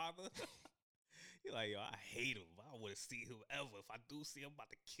have a father, you're like, yo, I hate him. I don't want to see him ever. If I do see him, I'm about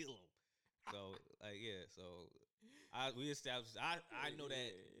to kill him. So like, yeah. So we established. I know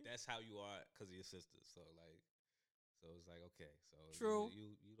that's how you are because of your sister. So it's like, okay. So true.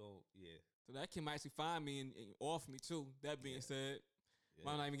 You don't, yeah. So that kid might actually find me and offer me too. That being said. Yeah.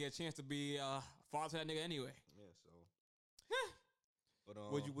 Might not even get a chance to be father to that nigga anyway. Yeah, so.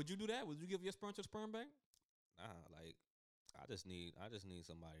 But would you do that? Would you give your sperm to the sperm bank? Nah, like I just need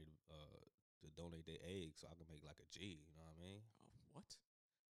somebody to donate their eggs so I can make like a G. You know what I mean? What?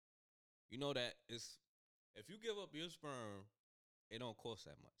 You know that if you give up your sperm, it don't cost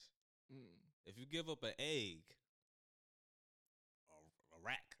that much. If you give up an egg, a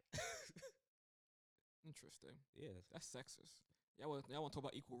rack. Interesting. Yeah, that's sexist. Y'all want to talk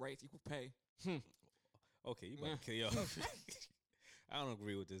about equal rights, equal pay. Okay, you about to kill your I don't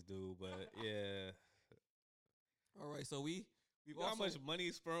agree with this dude, but yeah. All right, so we've also, how much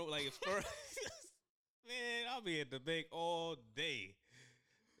money sperm, like if sperm man, I'll be at the bank all day.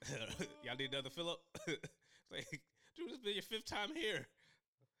 Y'all need another fill up? Like, dude, this been your 5th time here.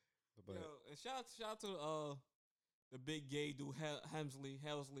 But and shout out to the big gay dude Helsley,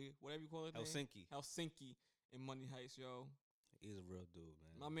 whatever you call it. Helsinki in Money Heist, yo. He's a real dude,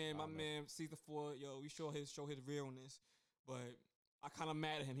 man. My man, season 4, yo, we show his realness, but I kind of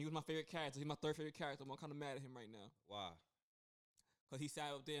mad at him. He was my favorite character. He's my 3rd favorite character. I'm kind of mad at him right now. Why? Because he sat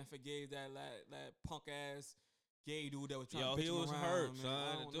up there and forgave that punk ass gay dude that was trying to he was around, hurt, man.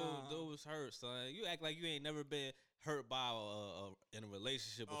 son. Dude was hurt, son. You act like you ain't never been hurt by in a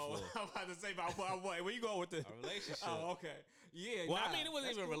relationship before. I'm about to say about what? Where you going with this? A relationship. Oh, okay. Yeah. Well, nah, I mean, it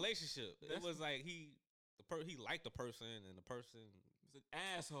wasn't even cool. a relationship. That's it was like he liked the person, and the person. It's an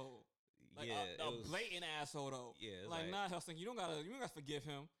asshole. Like yeah, a blatant asshole though. Yeah, like nah, Helsinki, you don't gotta forgive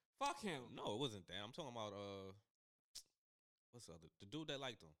him. Fuck him. No, it wasn't that. I'm talking about what's the other? The dude that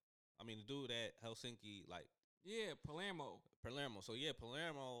liked him. I mean, the dude that Helsinki liked. Yeah, Palermo. So yeah,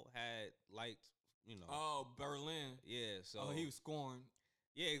 Palermo had liked, Oh, Berlin. Yeah, so he was scorned.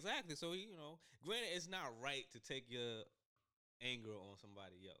 Yeah, exactly. So he, granted, it's not right to take your anger on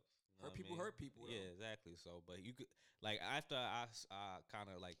somebody else. Hurt people. Though. Yeah, exactly. So, but you could after I kind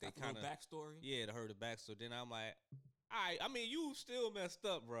of like they kind of backstory. Yeah, to heard the backstory. Then I'm like, all right. I mean, you still messed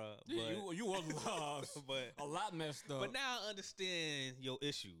up, bro. Yeah, you were lost, but a lot messed up. But now I understand your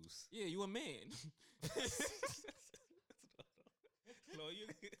issues. Yeah, you a man. No,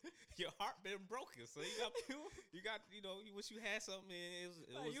 your heart been broken, so you got you wish you had something. It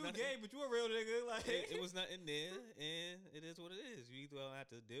was you gay, but you a real nigga. Like it was nothing there, and it is what it is. You either have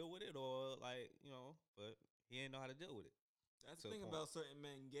to deal with it or but he ain't know how to deal with it. That's the thing about certain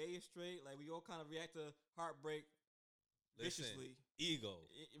men, gay and straight. Like we all kind of react to heartbreak viciously,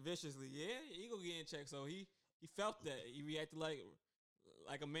 viciously. Yeah, ego getting checked. So he felt that he reacted like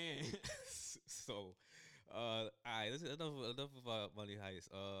a man. So. All right. This is enough about Money Heist.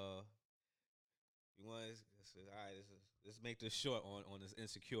 You want? All right. Let's make this short on this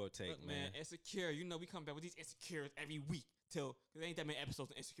Insecure take, Look, man. Insecure. We come back with these Insecures every week because there ain't that many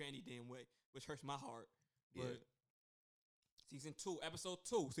episodes of Insecure any damn way, which hurts my heart. But season 2, episode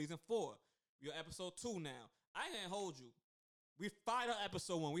 2, season 4. We're on episode 2 now. I can't hold you. We fired up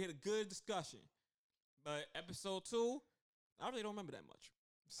episode 1. We had a good discussion, but episode 2, I really don't remember that much.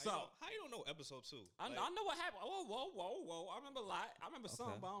 So how you don't know episode 2? I know what happened. Whoa! I remember a lot. I remember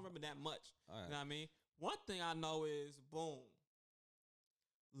some, but I don't remember that much. Right. You know what I mean? One thing I know is, boom,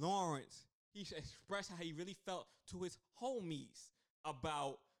 Lawrence. He expressed how he really felt to his homies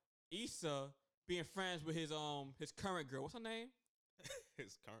about Issa being friends with his current girl. What's her name?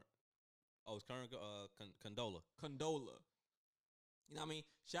 his current girl, Condola. Condola. You know what I mean?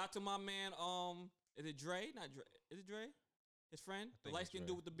 Shout out to my man. Is it Dre? Not Dre. Is it Dre? His friend, the light skinned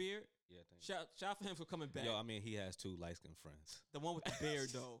dude with the beard. Yeah, I think. Shout for him for coming back. Yo, I mean, he has 2 light skinned friends. The one with the beard,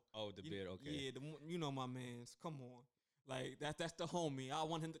 though. Oh, the beard. Okay. Yeah, my man's. Come on, like that's the homie. I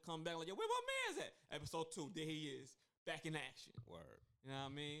want him to come back. Like, yo, where my man's at? Episode 2, there he is, back in action. Word. You know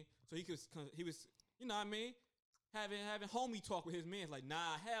what I mean? So he was, you know what I mean, having homie talk with his man. Like,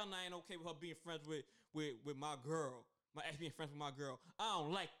 nah, hell, nah, I ain't okay with her being friends with my girl. My ex being friends with my girl. I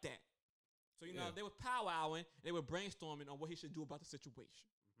don't like that. So, they were powwowing, they were brainstorming on what he should do about the situation.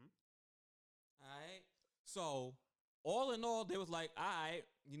 Mm-hmm. All right. So, all in all, they was like, all right,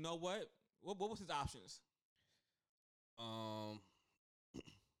 you know what? What was his options? I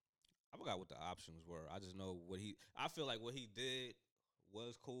forgot what the options were. I just know I feel like what he did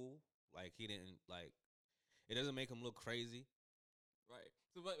was cool. Like, he didn't, it doesn't make him look crazy. Right.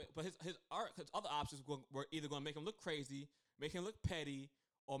 So, but his other options were either going to make him look crazy, make him look petty,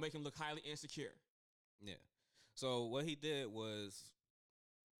 or make him look highly insecure. Yeah. So what he did was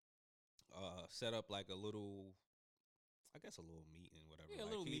set up like a little meeting, whatever. Yeah, a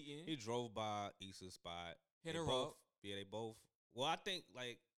little meeting. He drove by Issa's spot. Hit her up. Yeah, they both. Well, I think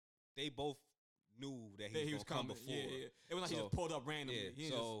they both knew that he was coming before. Yeah. It was like he just pulled up randomly. Yeah, he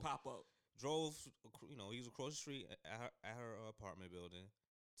didn't just pop up. Drove, he was across the street at her apartment building.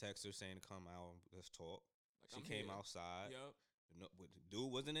 Text her saying to come out and let's talk. She came outside. Yep. The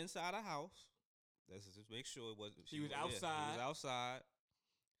dude wasn't inside the house. Let's just make sure it wasn't. He was outside. He was outside.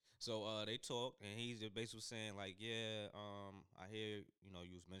 So they talked, and he just basically was saying like, "Yeah, I hear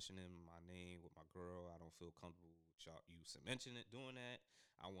you was mentioning my name with my girl. I don't feel comfortable with y'all. You mentioning it, doing that.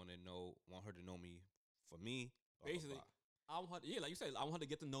 I want her to know me for me. Blah, basically, blah, blah. I want her. Yeah, like you said, I want her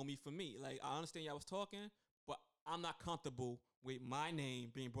to get to know me for me. Like I understand y'all was talking, but I'm not comfortable with my name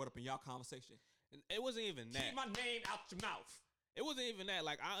being brought up in y'all conversation. And it wasn't even that. Keep my name out your mouth. It wasn't even that.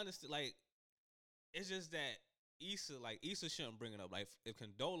 Like, I understand. Like, it's just that Issa shouldn't bring it up. Like, if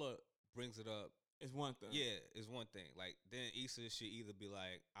Condola brings it up, it's one thing. Yeah, it's one thing. Like, then Issa should either be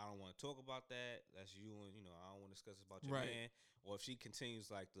like, I don't want to talk about that. That's you, and I don't want to discuss about your man. Or if she continues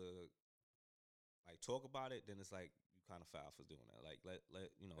to talk about it, then it's like you kind of foul for doing that. Like,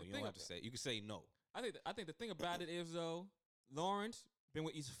 you don't have to say. You can say no. I think the thing about it is though, Lawrence been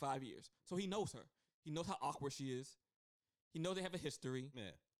with Issa 5 years, so he knows her. He knows how awkward she is. He knows they have a history.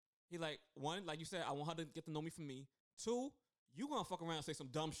 Yeah. He like, one, like you said, I want her to get to know me for me. 2, you gonna fuck around and say some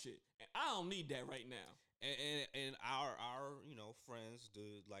dumb shit, and I don't need that right now. And our friends,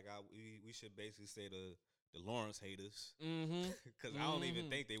 we should basically say the Lawrence haters. Mm-hmm. Because I don't even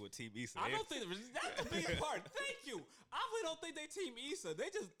think they would team Issa. I don't think that's the biggest part. Thank you. I really don't think they team Issa. They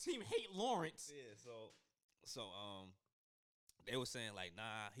just team hate Lawrence. Yeah, so they were saying like,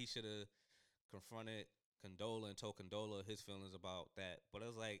 nah, he should have confronted Condola and told Condola his feelings about that. But it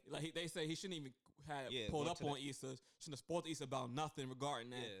was like they say he shouldn't even have pulled up on Issa. Shouldn't have spoke to Issa about nothing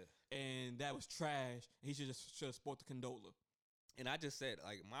regarding that. Yeah. And that was trash. And he should have spoke to Condola. And I just said,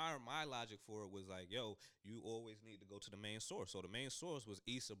 like, my logic for it was like, yo, you always need to go to the main source. So the main source was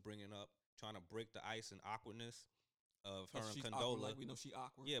Issa trying to break the ice and awkwardness of her and Condola. Awkward, like we know she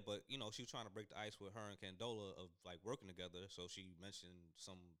awkward. Yeah, but you know, she was trying to break the ice with her and Condola of like working together. So she mentioned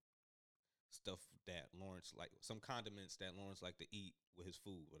some stuff that Lawrence like, some condiments that Lawrence like to eat with his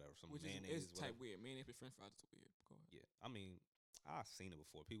food, whatever. Some which mayonnaise. Is type weird. Mayonnaise with French fries is weird. Go ahead. Yeah, I mean, I've seen it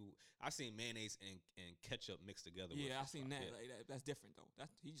before. I've seen mayonnaise and ketchup mixed together. Yeah, I've seen that. Yeah. Like that's different though.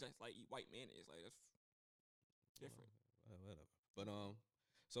 He just like eat white mayonnaise. Like that's different. Whatever. But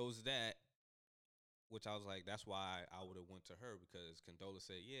so it was that, which I was like, that's why I would have went to her, because Condola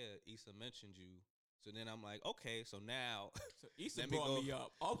said, yeah, Issa mentioned you. So then I'm like, okay, so now so Issa brought me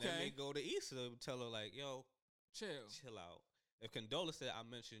up. Okay, let me go to Issa and tell her like, yo, chill out. If Condola said I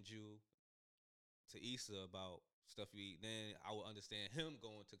mentioned you to Issa about stuff you eat, then I would understand him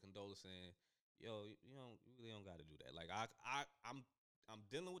going to Condola saying, yo, you really don't got to do that. Like I'm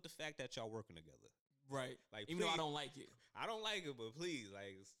dealing with the fact that y'all working together, right? Like, even though I don't like it, but please,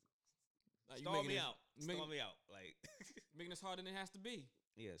 like stall me out, like making this harder than it has to be.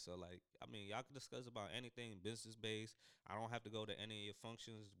 Yeah, so like, I mean, y'all can discuss about anything business based. I don't have to go to any of your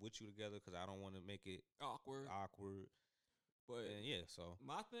functions with you together because I don't want to make it awkward. But yeah, so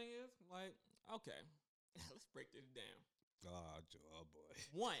my thing is like, okay, let's break this down. Oh boy.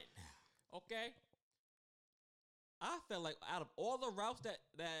 One, okay. I felt like out of all the routes that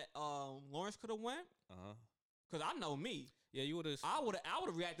Lawrence could have went, because I know me. Yeah, you would have. I would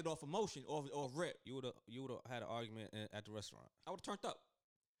have reacted off emotion or rip. You would have had an argument at the restaurant. I would have turned up.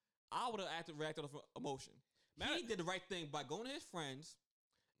 I would have reacted off emotion. He did the right thing by going to his friends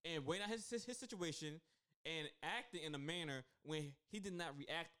and weighing out his situation and acting in a manner when he did not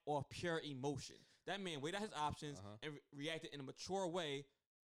react off pure emotion. That man weighed out his options and reacted in a mature way,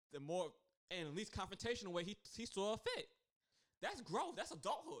 the more and at least confrontational way he saw fit. That's growth. That's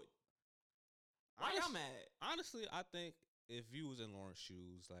adulthood. Why y'all mad? Honestly, I think if you was in Lawrence's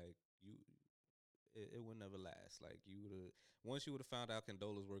shoes, like it would never last. Like you would have, once you would have found out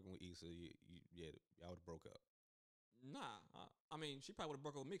Condola's working with Issa, y'all would have broke up. Nah, I mean, she probably would have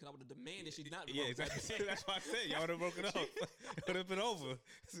broke up with me because I would have demanded she not. Yeah, exactly. That's what I said. Y'all would have broken up. It would have been over.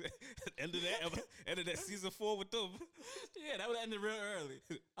 End of that season 4 with them. Yeah, that would have ended real early.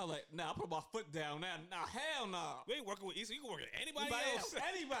 I was like, nah, I put my foot down now. Nah, hell no. Nah. We ain't working with Issa. You can work with anybody else.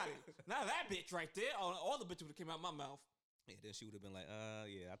 Anybody. Now that bitch right there, all the bitches would have came out my mouth. Yeah, then she would have been like,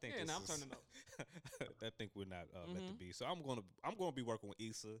 yeah, I think. Yeah, now I'm turning up. I think we're not meant to be. So I'm gonna be working with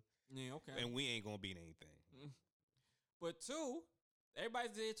Issa. Yeah, okay. And we ain't gonna be in anything. But two,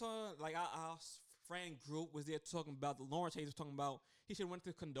 everybody's there talking, like our friend group was there talking about, the Lawrence haters talking about he should have went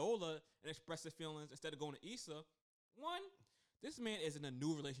to Condola and expressed his feelings instead of going to Issa. One, this man is in a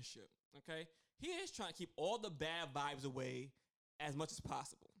new relationship, okay? He is trying to keep all the bad vibes away as much as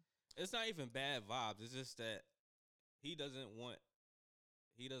possible. It's not even bad vibes. It's just that he doesn't want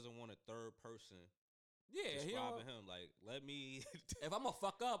a third person describing him. Like, let me. If I'm gonna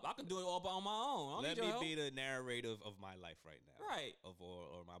fuck up, I can do it all on my own. Let me be the narrative of my life right now. Right.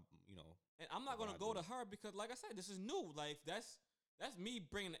 Or my, And I'm not gonna go to her because, like I said, this is new. Like that's me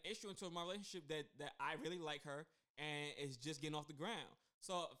bringing an issue into my relationship that I really like her and it's just getting off the ground.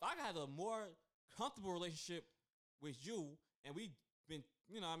 So if I have a more comfortable relationship with you and we've been,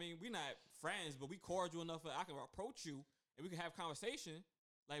 we're not friends, but we cordial enough that I can approach you and we can have conversation.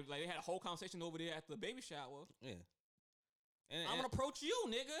 Like they had a whole conversation over there at the baby shower. Yeah. I'm gonna approach you,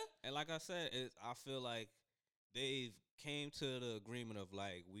 nigga. And like I said, I feel like they've came to the agreement of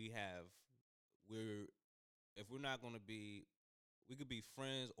like if we're not gonna be, we could be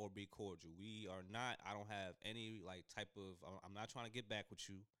friends or be cordial. We are not. I don't have any like type of. I'm not trying to get back with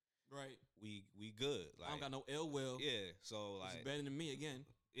you. Right. We good. Like, I don't got no ill will. Yeah. So like, it's better than me again.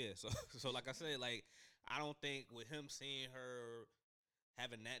 Yeah. So like I said, like I don't think with him seeing her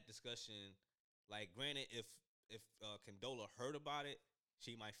having that discussion, like granted, if Condola heard about it,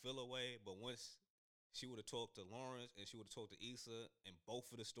 she might feel away. But once she would have talked to Lawrence and she would have talked to Issa, and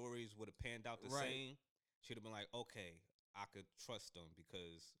both of the stories would have panned out the same, she'd have been like, okay, I could trust them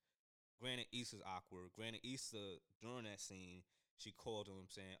because granted, Issa's awkward. Granted, Issa during that scene, she called him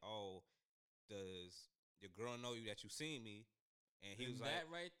saying, "Oh, does your girl know you that you seen me?" And he was like,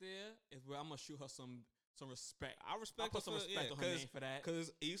 "That right there is where I'm gonna shoot her some some respect. I respect put some respect on her name for that.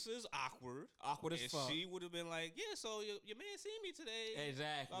 Because Issa's awkward. Awkward as and fuck. she would have been like, yeah, so your man seen me today.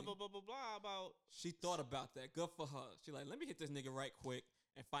 Exactly. Blah, blah, blah, blah, blah, about... She thought about that. Good for her. She like, let me hit this nigga right quick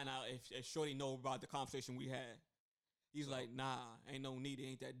and find out if Shorty know about the conversation we had. He's like, nah, ain't no need. It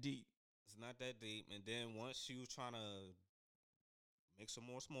ain't that deep. It's not that deep. And then once she was trying to make some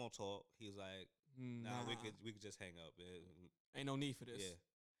more small talk, he was like, nah, we could just hang up. Ain't no need for this. Yeah.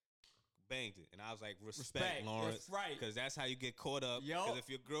 Banged it. And I was like, respect. Lawrence. That's right. Because that's how you get caught up. Because if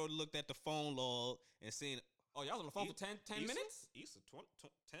your girl looked at the phone log and seen... Oh, y'all was on the phone for 10 minutes? Issa,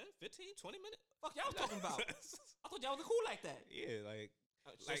 10, 15, 20 minutes? Fuck y'all was talking about? I thought y'all was cool like that. Yeah, like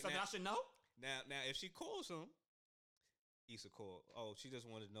something now, I should know? Now, if she calls him, Issa called. Oh, she just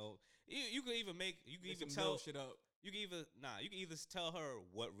wanted to know. You could even make... You could even tell... shit up. You can either tell her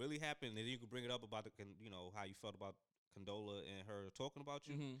what really happened, and then you can bring it up about how you felt about Condola and her talking about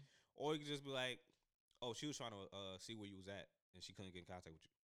you, or you can just be like, "Oh, she was trying to see where you was at, and she couldn't get in contact with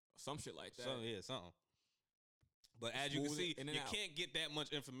you." Some shit like that. Something. But as you can see, you can't get that much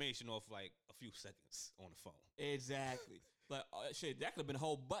information off like a few seconds on the phone. Exactly. But shit, that could have been a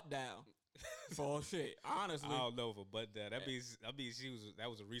whole butt down. For shit, honestly, I don't know for butt down. That means that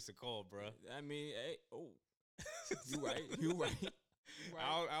was a recent call, bro. I mean, you right.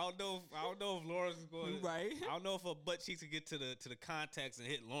 I don't know if Lawrence is going. Right. I don't know if her butt cheeks can get to the contacts and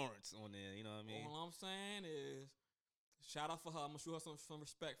hit Lawrence on there. You know what I mean? All I'm saying is, shout out for her. I'm gonna show her some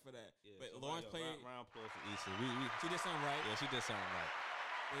respect for that. Yeah, but so Lawrence played. Round applause for Issa. She did something right. Yeah, she did something right.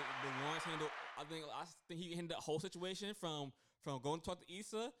 But Lawrence handled. I think he handled the whole situation from going to talk to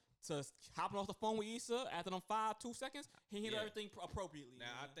Issa to hopping off the phone with Issa after them 2 seconds. He handled everything appropriately.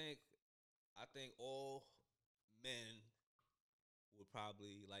 Now I think all men would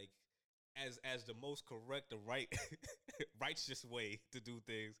probably like as the most correct, the righteous way to do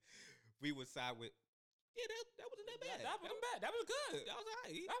things, we would side with. Yeah, that wasn't that bad. That wasn't bad. That was good. That was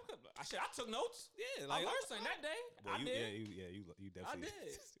alright. I took notes. Yeah, like I learned something that day. Well, I did. You definitely. I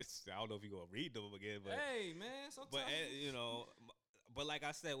did. I don't know if you gonna read them again, but hey man, sometimes. But but like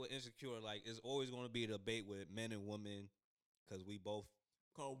I said with Insecure, like it's always gonna be a debate with men and women because we both.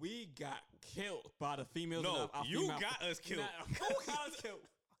 Cause we got killed by the females. No, you got us killed. Who got us killed?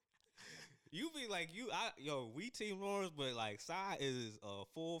 You be like we Team Lawrence, but like Sai is a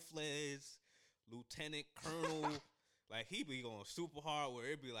full-fledged lieutenant colonel. Like he be going super hard where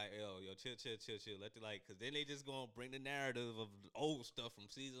it be like, yo, chill. Let it cause then they just gonna bring the narrative of the old stuff from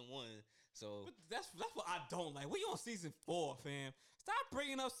season 1. So but that's what I don't like. We on season 4, fam. Stop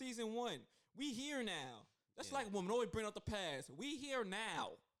bringing up season 1. We here now. That's like women always bring up the past. We here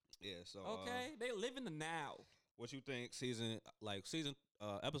now. Yeah. So okay, they live in the now. What you think?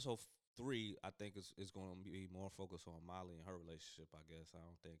 Episode 3, I think is going to be more focused on Molly and her relationship. I guess I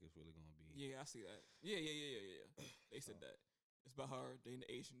don't think it's really going to be. Yeah, I see that. Yeah. They said that it's about her dating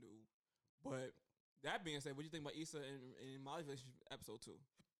the Asian dude. But that being said, what do you think about Issa and Molly's relationship episode 2?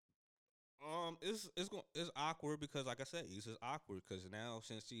 It's awkward because, like I said, Issa's awkward because now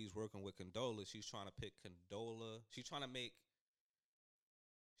since she's working with Condola, she's trying to pick Condola. She's trying to make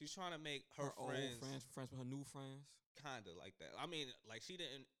her friends with her new friends. Kind of like that. I mean, like she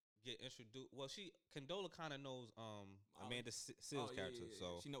didn't get introduced. Well, Condola kind of knows Amanda Seales' character,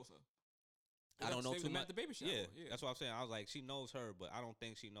 so she knows her. I don't know too much. At the baby shower. Yeah, that's what I'm saying. I was like, she knows her, but I don't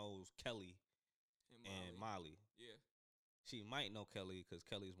think she knows Kelly and Molly. Yeah. She might know Kelly because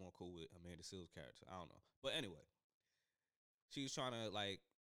Kelly's more cool with Amanda Seales' character. I don't know. But anyway, she's trying to, like,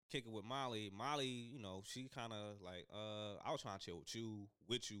 kick it with Molly. Molly, she kind of, like, I was trying to chill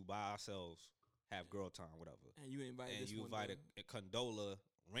with you by ourselves, have girl time, whatever. And you invited and you invited Condola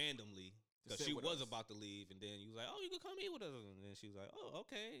randomly because she was about to leave. And then you was like, oh, you could come eat with us. And then she was like, oh,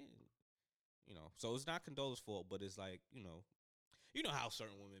 okay. So it's not Condola's fault, but it's like, you know how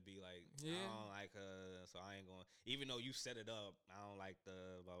certain women be like, I don't like her, so I ain't going. Even though you set it up, I don't like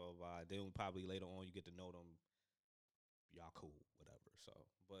the blah, blah, blah. Then probably later on you get to know them. Y'all cool, whatever. So,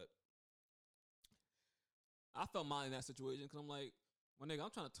 but. I felt Molly in that situation because I'm like, my nigga,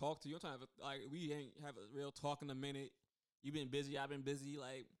 I'm trying to talk to you. I'm trying to we ain't have a real talk in a minute. You been busy, I've been busy.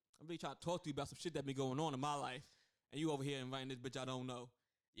 Like, I'm really trying to talk to you about some shit that been going on in my life. And you over here inviting this bitch I don't know.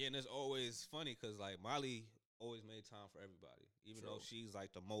 Yeah, and it's always funny because, like, Molly always made time for everybody, even though she's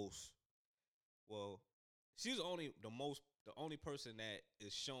like the most. Well, she's the only person that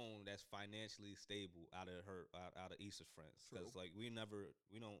is shown that's financially stable out of Issa's friends. Because like we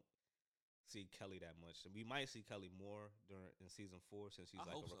don't see Kelly that much, and we might see Kelly more in season 4 since she's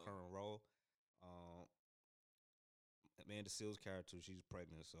like a recurring role. Amanda Seales' character, she's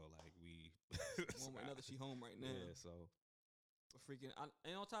pregnant, so like we. One way or another, she home right now. Yeah, so.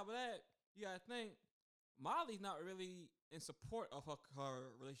 And on top of that, you gotta think Molly's not really in support of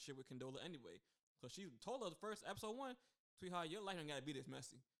her relationship with Condola anyway. Because she told her the first episode 1, sweetheart, your life ain't got to be this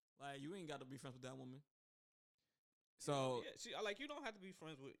messy. Like, you ain't got to be friends with that woman. So, yeah, she like you don't have to be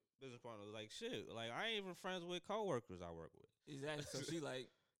friends with business partners. Like shit, like I ain't even friends with coworkers I work with. exactly. So she like,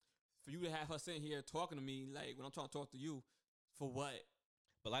 for you to have her sitting here talking to me, like, when I'm trying to talk to you, for what?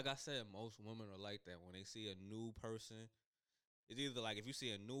 But like I said, most women are like that when they see a new person. It's either like if you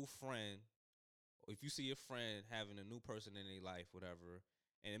see a new friend, or if you see your friend having a new person in their life, whatever,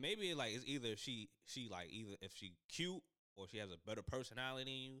 and it maybe like it's either she like either if she cute or she has a better personality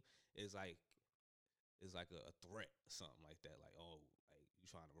than you, is like a threat or something like that. Like, oh, like you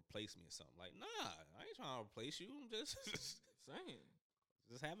trying to replace me or something. Like, nah, I ain't trying to replace you. I'm just Saying.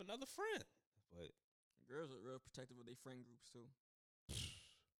 just have another friend. But Girls are real protective of their friend groups too.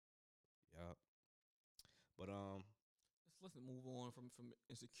 yeah. But Let's move on from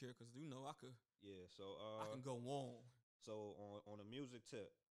insecure because you know I yeah. I can go on. So on a music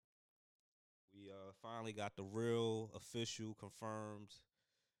tip, we finally got the real official confirmed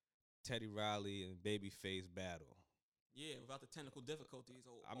Teddy Riley and Babyface battle. Yeah, without the technical difficulties.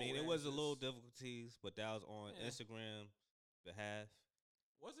 I mean, it was a little difficulties, but that was on Instagram behalf.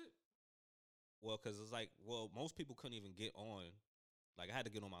 Was it? Well, because it's like, most people couldn't even get on. Like, I had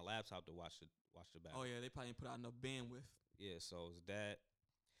to get on my laptop to watch the battle. Oh yeah, they probably put out enough bandwidth. Yeah, so it's that,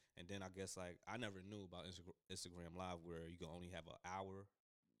 and then I guess like I never knew about Instagram Live where you can only have an hour.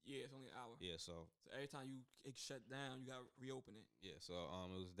 Yeah, it's only an hour. Yeah, so every time it shut down, you got to reopen it. Yeah, so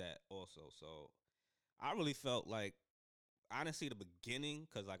it was that also. So I really felt like I didn't see the beginning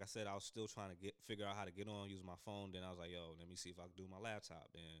because, like I said, I was still trying to figure out how to get on using my phone. Then I was like, yo, let me see if I can do my laptop.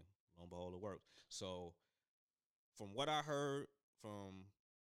 And lo and behold, it worked. So from what I heard from,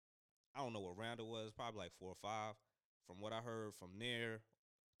 I don't know what round it was, probably like 4 or 5. From what I heard from there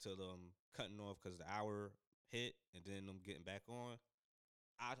to them cutting off because the hour hit and then them getting back on,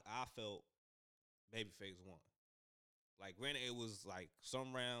 I felt Babyface won. Like, granted, it was like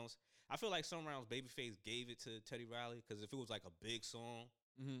some rounds. I feel like some rounds Babyface gave it to Teddy Riley because if it was like a big song,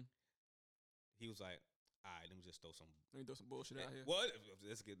 he was like, all right, let me just throw some. Let me throw some bullshit out here. What?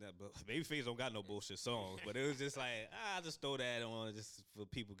 Let's get that. But Babyface don't got no bullshit songs. But it was just like, I'll just throw that on just for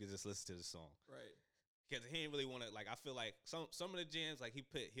people can just listen to the song. Right. Because he didn't really want to, like, I feel like some of the jams, like,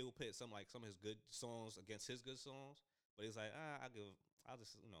 he'll put some of his good songs against his good songs. But he's like, I'll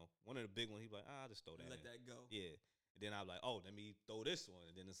just, one of the big ones, he's like, I'll just throw that Let in. that go. Yeah. And then I'm like, oh, let me throw this one.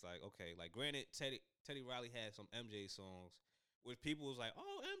 And then it's like, okay, like, granted, Teddy Riley had some MJ songs, which people was like,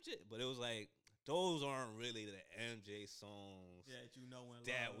 oh, MJ. But it was like, those aren't really the MJ songs. Yeah, that you know and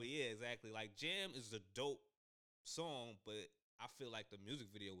love. Yeah, Exactly. Like, Jam is a dope song, but I feel like the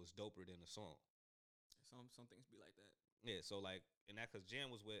music video was doper than the song. Some things be like that. Yeah, so like, and that because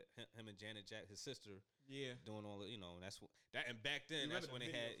Jam was with him and Janet Jack, his sister. Yeah, doing all the, and that's that. And back then, that's when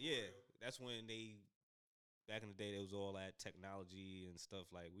they had. Yeah, that's when they. Back in the day, there was all that technology and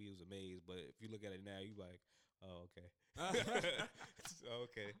stuff. Like, we was amazed, but if you look at it now, you like, oh, okay,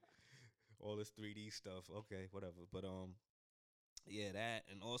 okay, all this 3D stuff. Okay, whatever. But yeah, that,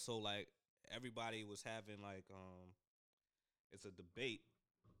 and also like everybody was having like it's a debate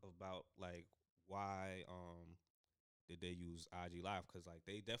about like why did they use IG Live, because like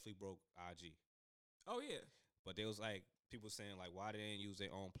they definitely broke IG. Oh yeah, but there was like people saying like why they didn't use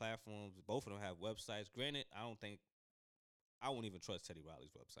their own platforms. Both of them have websites. Granted, I won't even trust Teddy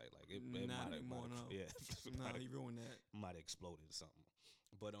Riley's website. Like it not anymore. No. Yeah, he ruined that. Might have exploded or something.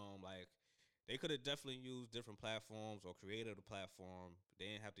 But like they could have definitely used different platforms or created a platform. They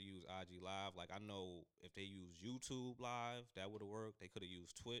didn't have to use IG Live. Like I know if they used YouTube Live, that would have worked. They could have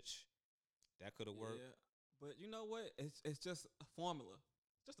used Twitch. That could have worked. Yeah, but you know what? It's just a formula.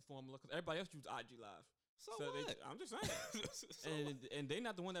 Just a formula because everybody else uses IG Live. So what? I'm just saying. and they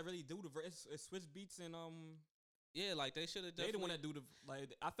not the one that really do the it's Swizz Beatz and Yeah, like they should have. They the one that do the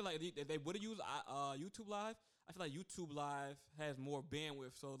like. I feel like if they would have used YouTube Live, I feel like YouTube Live has more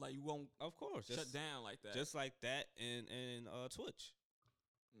bandwidth, so like you won't of course shut down like that. Just like that and Twitch.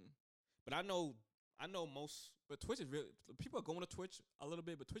 But I know most. But Twitch is really, people are going to Twitch a little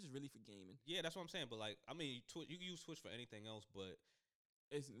bit, but Twitch is really for gaming. Yeah, that's what I'm saying. But like, I mean, you can use Twitch for anything else. But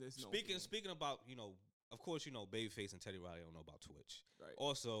it's speaking about, of course, Babyface and Teddy Riley don't know about Twitch. Right.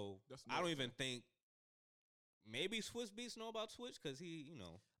 Also, I don't even think maybe Swizz Beatz know about Twitch because he,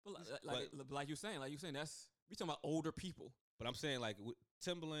 But like you're saying, that's we talking about older people. But I'm saying like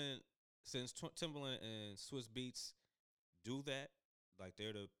Timbaland, since Timbaland and Swizz Beatz do that, like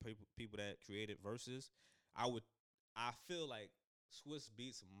they're the people that created Versus. I feel like Swizz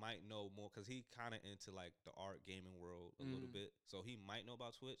Beatz might know more because he kind of into like the art gaming world a little bit, so he might know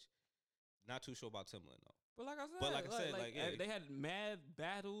about Twitch. not too sure about Timbaland though. But like I said, But like I said, like, yeah. they had mad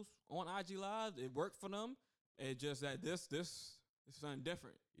battles on IG Live. It worked for them. It's just that this is something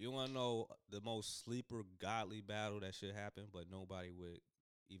different. You want to know the most sleeper godly battle that should happen, but nobody would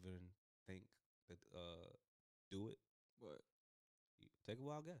even think that do it. But Take a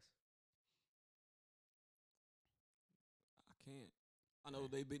wild guess. I can't. I know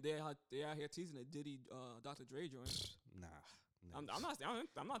they out here teasing that Diddy Dr. Dre joint. Nah. I'm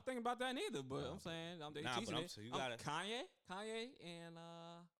not thinking about that neither. But I'm saying they teasing it. So you gotta Kanye and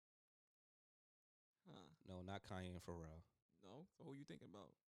No, not Kanye and Pharrell. No. So who you thinking about?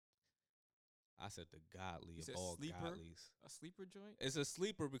 I said the godly You of said all sleeper? godlies. A sleeper joint? It's a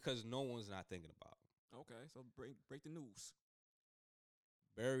sleeper because no one's not thinking about it. Okay, so break the news.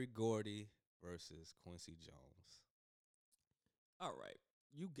 Berry Gordy versus Quincy Jones. All right,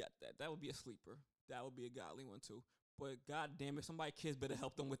 you got that. That would be a sleeper. That would be a godly one too. But god damn it, somebody kids better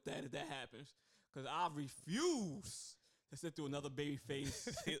help them with that if that happens. Cause I refuse to sit through another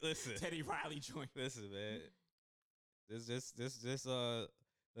babyface Listen, Teddy Riley joint. Listen, man. This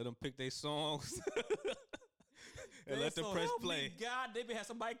let them pick their songs and let the press play. God, they be have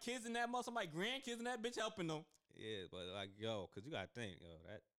somebody kids in that mother, somebody grandkids in that bitch helping them. Yeah, but like cause you gotta think,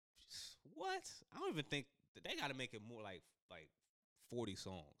 that what? I don't even think they gotta make it more like 40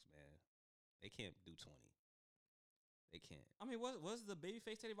 songs, man. They can't do 20. They can't. I mean, was the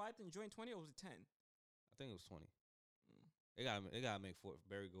babyface Teddy Riley joint 20 or was it 10? I think it was 20. They gotta make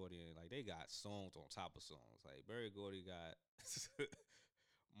Berry Gordy and like they got songs on top of songs. Like Berry Gordy got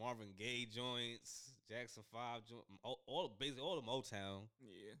Marvin Gaye joints, Jackson 5 joints, basically all the Motown.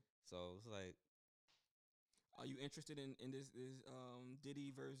 Yeah. So it's like, are you interested in this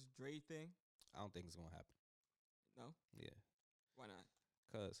Diddy versus Dre thing? I don't think it's gonna happen. No. Yeah. Why not?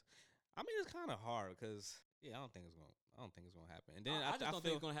 Cause I mean it's kind of hard. Cause I don't think it's gonna happen. And then I just don't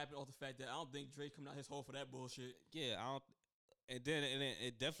think it's gonna happen off the fact that I don't think Dre coming out his hole for that bullshit. Yeah, I don't. And then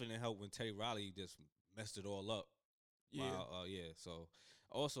it definitely didn't help when Teddy Riley just messed it all up. Yeah. Yeah. So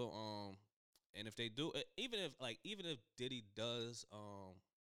also, and if they do, even if Diddy does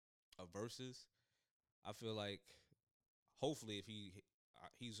a versus, I feel like hopefully if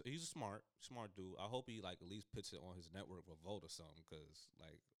he's a smart dude. I hope he like at least puts it on his network Revolt or something, because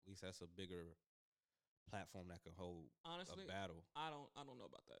like at least that's a bigger platform that can hold honestly a battle. I don't know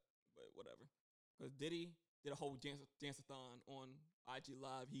about that, but whatever. Because Diddy did a whole dance-a-thon on IG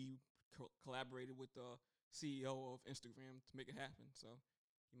Live. He collaborated with the CEO of Instagram to make it happen. So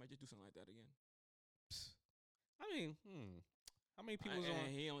he might just do something like that again. I mean, how many people's on?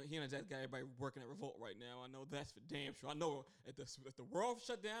 He ain't that guy. Everybody working at Revolt right now. I know that's for damn sure. I know if the world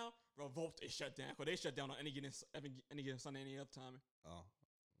shut down, Revolt is shut down. Because they shut down on any given Sunday, any other time. Oh.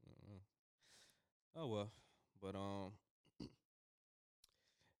 Oh well, but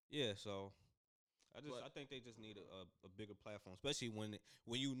yeah. So I think they just need a bigger platform, especially when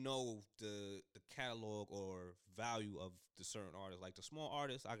you know the catalog or value of the certain artists. Like the small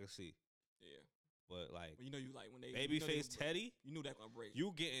artists, I can see. Yeah. But like, well, you like when they Babyface Teddy, you knew that gonna break.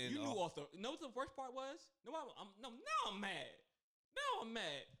 You getting? You knew off the. You know what the worst part was? No, now I'm mad. Now I'm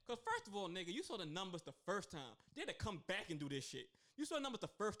mad. Because first of all, nigga, you saw the numbers the first time. They had to come back and do this shit. You saw the numbers the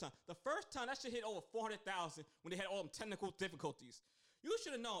first time. The first time, that shit hit over 400,000 when they had all them technical difficulties. You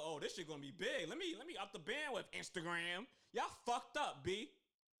should have known, this shit gonna be big. Let me up the bandwidth, Instagram. Y'all fucked up, B.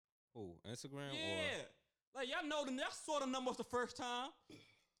 Who, Instagram? Yeah. Like, y'all saw the numbers the first time.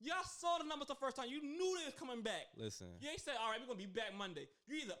 Y'all saw the numbers the first time. You knew they was coming back. Listen. You ain't said, all right, we're gonna be back Monday.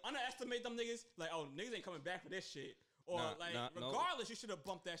 You either underestimate them niggas, like, niggas ain't coming back for this shit. Or regardless, you should have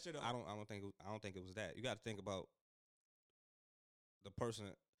bumped that shit up. I don't think it was that. You got to think about the person.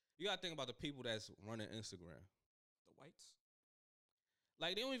 You got to think about the people that's running Instagram. The whites.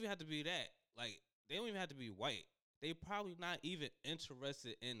 Like they don't even have to be that. Like they don't even have to be white. They probably not even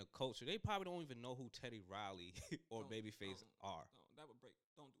interested in the culture. They probably don't even know who Teddy Riley or Babyface are. No, that would break.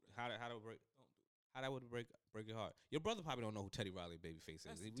 Don't do that. How that would break? Don't do it. How that would break your heart? Your brother probably don't know who Teddy Riley and Babyface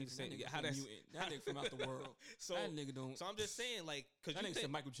is. That nigga from out the world. So that nigga don't. So I'm just saying, like, because that nigga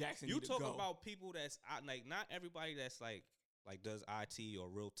said Michael Jackson. You talk about people that's like not everybody that's like does IT or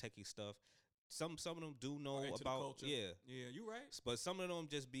real techie stuff. Some of them do know about yeah, you right. But some of them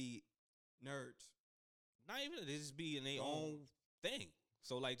just be nerds. Not even they just be in their own thing.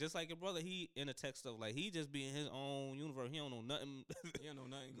 So like just like your brother, he in the tech stuff, like he just be in his own universe. He don't know nothing. He don't know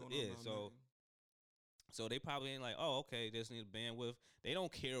nothing going on. Yeah, so they probably ain't like, oh, okay, just need a bandwidth. They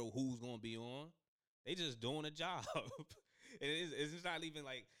don't care who's gonna be on. They just doing a job. It's not even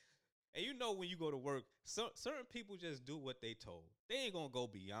like, and you know when you go to work, certain people just do what they told. They ain't gonna go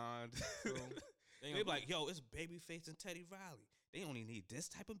beyond. They be like, yo, it's Babyface and Teddy Riley. they only need this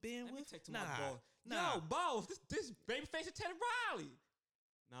type of Let me bandwidth. take to Nah, my boss. nah, Yo, boss, this babyface is Ted Riley.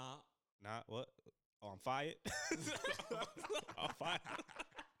 Nah. nah. What? Oh, I'm fired. I'm fired.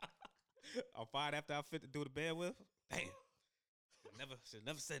 I'm fired after I fit to do the bandwidth. Damn. Should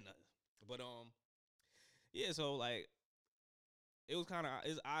never said nothing. But yeah. So like, it was kind of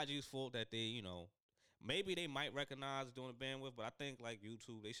it's IG's fault that they, maybe they might recognize doing the bandwidth, but I think like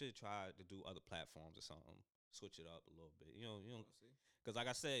YouTube, they should try to do other platforms or something, switch it up a little bit. Because like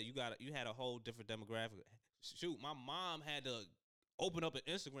I said, you had a whole different demographic. Shoot, my mom had to open up an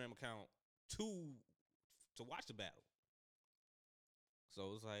Instagram account to watch the battle.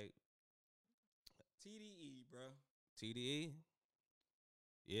 So it's like TDE, bro. TDE,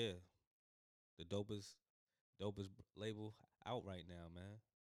 yeah, the dopest label out right now, man.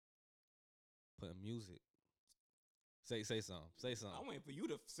 Putting music. Say something. Say something. I'm waiting for you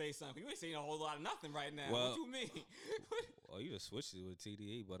to say something. You ain't saying a whole lot of nothing right now. Well, what you mean? Well, you just switched it with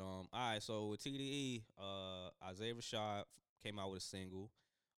TDE, but all right. So with TDE, Isaiah Rashad came out with a single.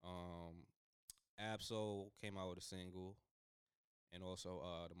 Absol came out with a single, and also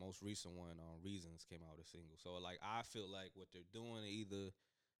the most recent one, Reasons, came out with a single. So like, I feel like what they're doing, either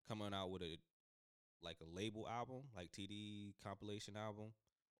coming out with a label album, like TDE compilation album,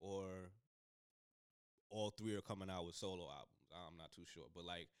 or all three are coming out with solo albums. I'm not too sure, but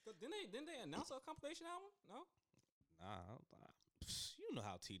like, didn't they announce a compilation album? No. Nah, you know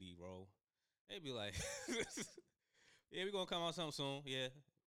how TD roll. They be like, yeah, we gonna come out something soon, yeah.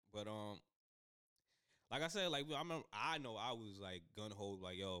 But like I said, like I know I was like gun ho,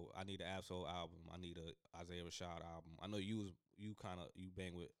 like, yo, I need an Absol album, I need a Isaiah Rashad album. I know you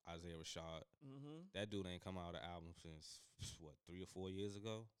bang with Isaiah Rashad. Mm-hmm. That dude ain't come out with an album since what, 3 or 4 years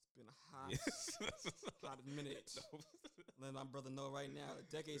ago. It's been a hot minute. Let my brother know right now.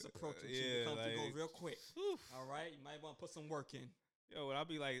 The decade's approaching. Yeah, so like, go real quick. Whew. All right, you might want to put some work in. Yo, when I'll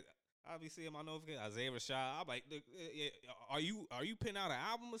be seeing my notification, Isaiah Rashad. I'm like, are you putting out an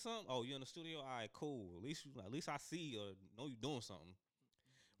album or something? Oh, you in the studio? All right, cool. At least I see or know you doing something.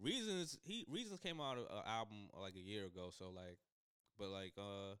 Reasons came out an album like a year ago. So like, but like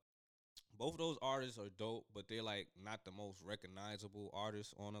both of those artists are dope, but they're like not the most recognizable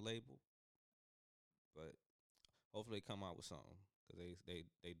artists on the label. But hopefully they come out with something, because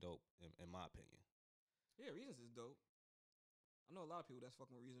they dope in my opinion. Yeah, Reasons is dope. I know a lot of people that's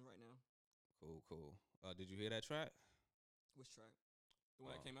fucking with Reasons right now. Cool. Did you hear that track? Which track? The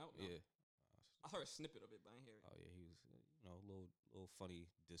one that came out? No. Yeah. I heard a snippet of it, but I didn't hear it. Oh yeah, he was little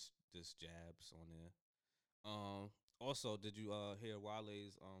funny diss jabs on there. Also, did you hear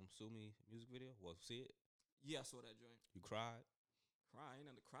Wale's Sue Me music video? Well, see it? Yeah, I saw that joint. You cried? Ain't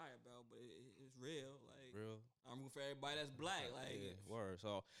nothing to cry about, but it's real. Like, real. I'm rooting for everybody that's black. Like, yeah, word.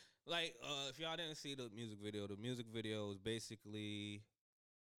 So, like, if y'all didn't see the music video is basically,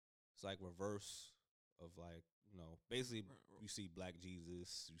 it's like reverse of like, basically you see Black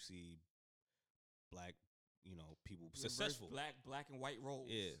Jesus, you see black, people successful, black and white roles.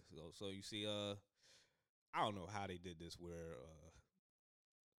 Yeah. So you see, I don't know how they did this where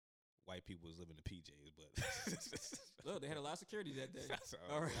white people was living in PJs, but look, they had a lot of security that day. So,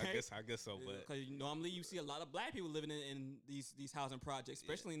 all right, I guess so. But because normally you see a lot of black people living in these housing projects,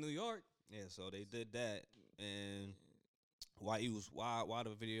 especially in New York. Yeah, so they did that, and while the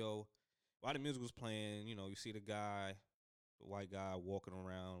music was playing, you see the white guy walking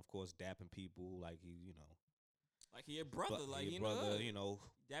around, of course, dapping people like like he a brother, like he a brother,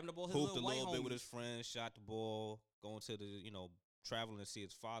 dabbing the ball, his hooped little a little white bit homies. with his friends, shot the ball, going to the traveling to see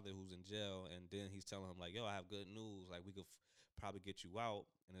his father who's in jail, and then he's telling him like, yo, I have good news, like we could probably get you out,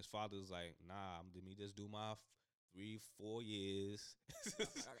 and his father's like, nah, let me just do my 3-4 years. I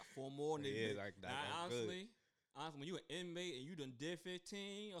got 4 more niggas. Yeah, like that. Honestly, when you an inmate and you done did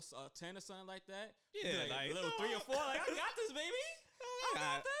 15 or 10 or something like that, yeah, like a little 3 or 4, like, I got this, baby. I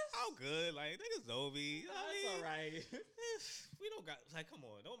got this. I'm good. Like, niggas know me. That's all right. We don't got, like, come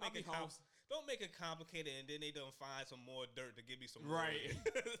on, don't make it complicated, and then they don't find some more dirt to give me some right.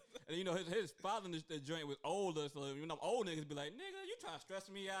 And his father in the joint was older, so old niggas be like, nigga, you trying to stress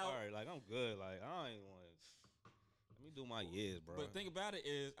me out? All right, like, I'm good. Like, I ain't want to. Let me do my years, bro. But the thing about it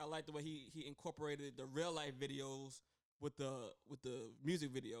is, I like the way he incorporated the real life videos with the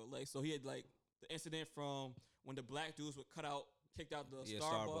music video. Like, so he had like the incident from when the black dudes were kicked out the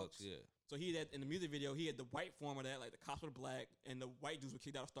Starbucks. Yeah. So he had in the music video, he had the white form of that, like the cops were black, and the white dudes were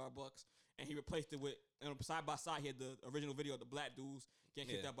kicked out of Starbucks, and he replaced it with, side by side, he had the original video of the black dudes getting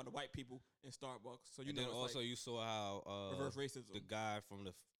kicked out by the white people in Starbucks. So and then also you saw how reverse racism. The guy from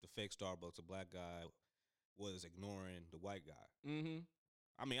the fake Starbucks, the black guy, was ignoring the white guy. Mm-hmm.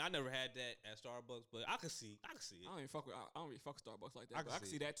 I mean, I never had that at Starbucks, but I could see I it. don't even fuck with. I don't really fuck Starbucks like that. I But can I can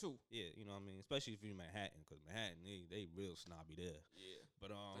see see that too. Yeah, you know what I mean. Especially if you're in Manhattan, because Manhattan they real snobby there. Yeah.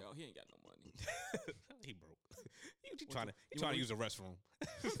 But Like, oh, he ain't got no money. he broke. He What trying to you trying wanna- to use a restroom.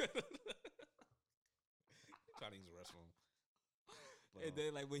 Trying to use a restroom. But, And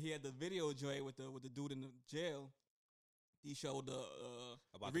then like when he had the video joint with the dude in the jail, he showed the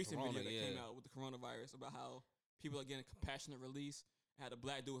About the recent corona, video that came yeah. out with the coronavirus about how people are getting compassionate release. Had a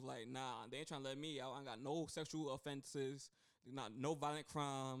black dude was like, nah, they ain't trying to let me out. I ain't got no sexual offenses, no violent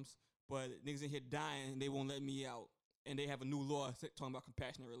crimes, but niggas in here dying, they won't let me out. And they have a new law talking about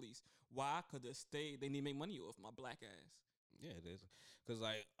compassionate release. Why? Because the state, they need to make money off my black ass. yeah, it is. Cause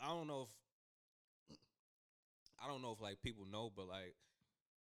like I don't know if like people know, but like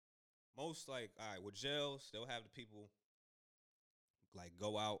most like all right with jails, they'll have the people like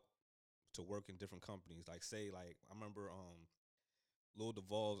go out to work in different companies. Like say like I remember Lil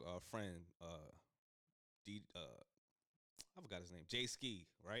Duval's friend I forgot his name, Jay Ski,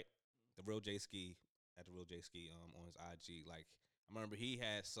 right? The real Jay Ski at the real Jay Ski on his IG. Like I remember he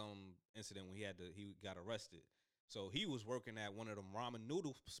had some incident when he got arrested. So he was working at one of them ramen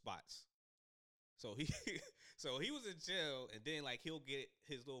noodle spots. So he so he was in jail, and then like he'll get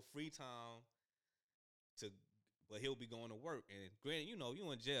his little free time but he'll be going to work. And granted, you know,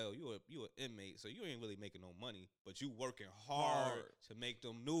 you in jail, you an inmate, so you ain't really making no money, but you working hard to make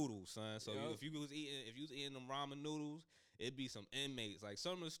them noodles, son. So Yep. if you was eating them ramen noodles, it'd be some inmates. Like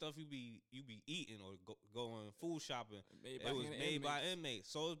some of the stuff you be eating or going food shopping, it was made by inmates.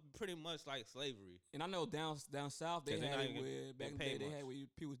 So it's pretty much like slavery. And I know down south they 'Cause they had not it even where back in the pay day they much. had where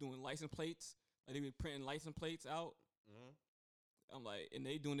people was doing license plates. Like they be printing license plates out. Mm-hmm. I'm like, and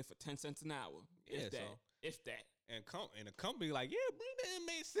they doing it for 10 cents an hour. Yeah, If that. so- If that. And a company like, yeah, bring the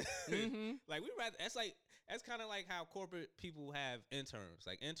inmates. Mm-hmm. Like that's kind of like how corporate people have interns.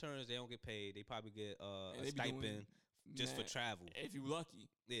 Like interns, they don't get paid. They probably get And a they be doing- stipend just for Man, travel. If you lucky.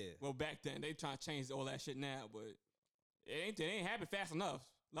 Yeah. Well, back then they trying to change all that shit now, but it ain't happen fast enough.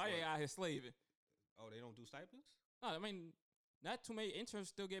 A lot of What? y'all out here slaving. Oh, they don't do stipends? No, I mean, not too many interns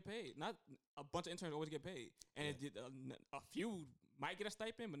still get paid. Not a bunch of interns always get paid, and a few might get a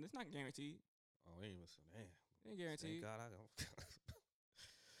stipend, but it's not guaranteed. Oh, they ain't even so damn. It ain't guaranteed. Thank God I don't.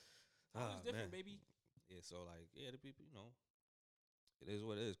 It's different, baby. Yeah, so like, yeah, the people, you know, it is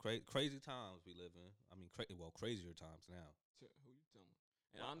what it is. Crazy times we live in. I mean, crazier times now. Who you telling?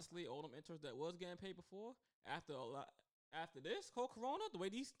 And honestly, all them interns that was getting paid before, after this whole corona, the way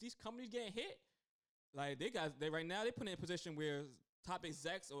these companies getting hit, like they right now they put in a position where top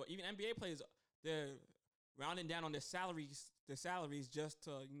execs or even NBA players, they're rounding down on their salaries just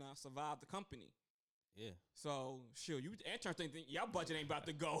to survive the company. Yeah. So sure, you interns think your budget ain't about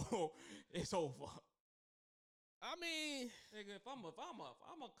to go. It's over. I mean, Nigga, if I'm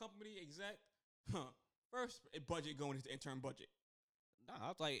a company exec, first budget going into intern budget. nah, I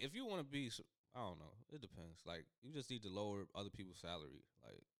was like, if you want to be, I don't know. It depends. Like, you just need to lower other people's salary.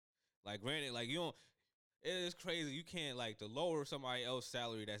 Like granted, like you don't. It is crazy. You can't like to lower somebody else's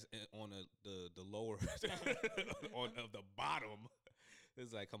salary that's on the lower on of the bottom. It's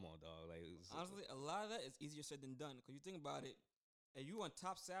like, come on, dog. Like Honestly, a lot of that is easier said than done. Because you think about it, and you on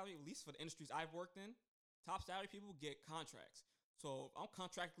top salary, at least for the industries I've worked in, top salary people get contracts. So if I'm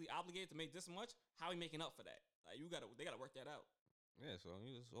contractually obligated to make this much, how are we making up for that? Like they gotta work that out. yeah, so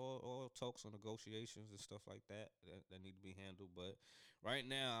you just all talks and negotiations and stuff like that need to be handled. But right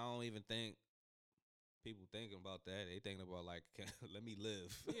now, I don't even think people thinking about that. They thinking about like, let me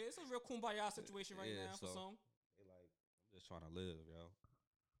live. Yeah, it's a real kumbaya situation right Yeah, now for so- some. They like, I'm just trying to live, yo.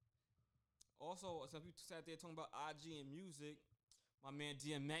 Also, some people sat there talking about IG and music. My man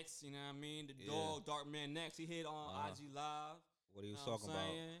DMX, you know what I mean? The Yeah. dog, Dark Man Next, he hit on IG Live. What he was Know what talking I'm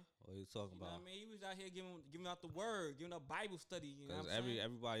about? saying? What he was talking You know about? what I mean? He was out here giving out the word, giving out Bible study. You know Because what I'm saying?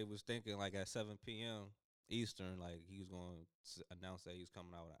 everybody was thinking like at 7 p.m. Eastern, like he was going to announce that he was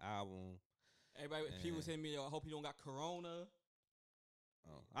coming out with an album. Everybody, people was Yeah. hitting me, I hope you don't got corona.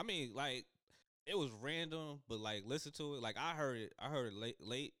 I mean, like it was random, but like listen to it. Like I heard it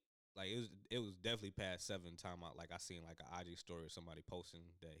late. Like it was definitely past 7 time out. Like I seen like an IG story of somebody posting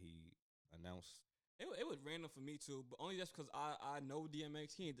that he announced. It was random for me too, but only just because I know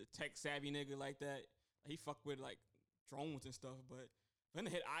DMX. He ain't the tech savvy nigga like that. He fuck with like drones and stuff. But when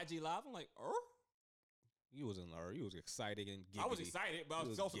they hit IG Live, I'm like, He was excited and giggity. I was excited, but I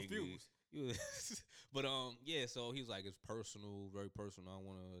was so giggity. confused. He was but yeah, so he's like, it's personal, very personal. I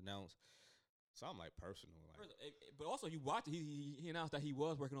want to announce. So I'm like, personal, like But also, you watch it. He announced that he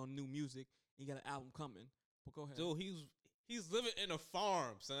was working on new music. He got an album coming. But go ahead. dude, he's living in a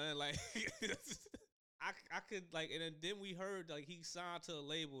farm, son. Like I could like, and then we heard like he signed to a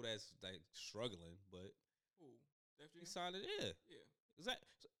label that's like struggling, but Ooh, Def he Jam? signed it. Yeah, Yeah. is that?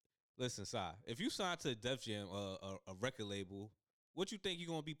 Listen, Si, if you sign to Def Jam, a record label, what you think you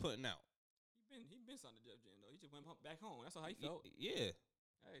gonna be putting out? He been signed to Def Jam though. He just went back home. That's how he felt. Yeah.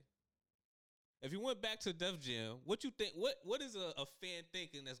 Hey, If you went back to Def Jam, what you think? What is a fan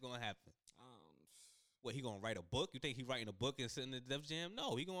thinking that's gonna happen? um, What, he gonna write a book? You think he writing a book and sitting in Def Jam?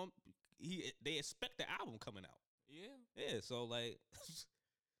 No, they expect the album coming out. yeah. Yeah, so like,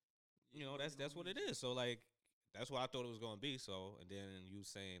 that's what it is. So like, that's what I thought it was gonna be. So, and then you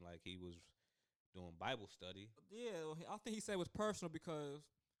saying like he was doing Bible study. Yeah, well, I think he said it was personal because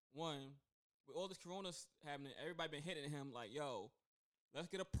one, with all this Corona happening, everybody been hitting him like, "Yo, let's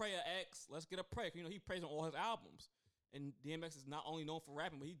get a prayer, X. Let's get a prayer." He prays on all his albums, and DMX is not only known for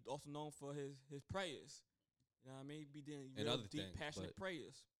rapping, but he's also known for his prayers. You know what I mean? He be doing And real other deep, things, passionate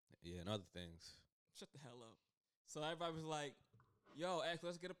prayers. Yeah, and other things. Shut the hell up. So everybody was like, "Yo, X,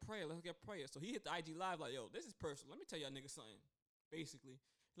 let's get a prayer. Let's get a prayer." So he hit the IG live like, "Yo, this is personal. Let me tell y'all niggas something." Basically,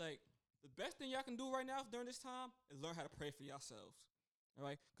 like the best thing y'all can do right now during this time is learn how to pray for yourselves. All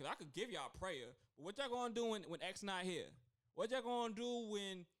right, because I could give y'all a prayer, but what y'all gonna do when X not here? What y'all gonna do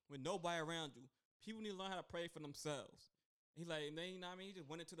when nobody around you? People need to learn how to pray for themselves. He like, and then, you know what I mean? He just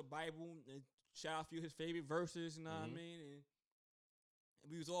went into the Bible and shout out a few of his favorite verses. You know what I mean?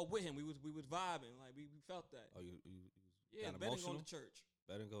 And we was all with him. We was vibing. Like we felt that. Oh, you Yeah, got better emotional? going to church.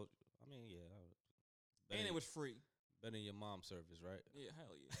 Better go. I mean, yeah. And it was free. better than your mom's service, right? Yeah,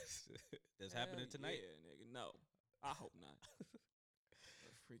 hell yeah. That's Hell happening tonight. Yeah, nigga. No, I hope not.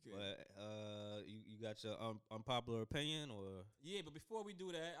 Freaking. But you got your unpopular opinion, or Yeah, but before we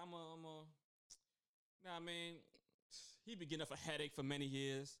do that, nah, I mean, he been getting up a headache for many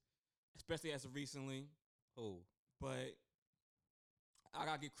years, especially as of recently. who? But I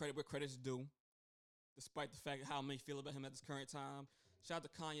gotta give credit where credit's due, despite the fact of how many feel about him at this current time. Shout out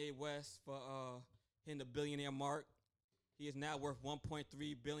to Kanye West for hitting the billionaire mark. He is now worth $1.3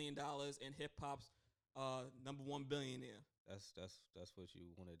 billion in hip hop's number one billionaire. That's what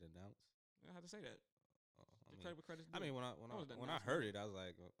you wanted to announce. I have to say that. Credit where credit's due. I mean, when I heard it, I was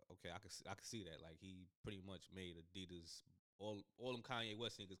like, okay, I could see that. Like, he pretty much made Adidas all them Kanye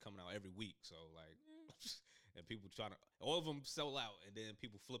West niggas coming out every week. So like, and people trying to, all of them sell out, and then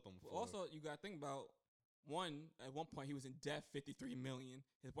people flip them. Also, you got to think about at one point he was in debt $53 million.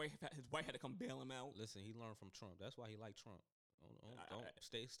 His wife had to come bail him out. Listen, he learned from Trump. That's why he liked Trump. Don't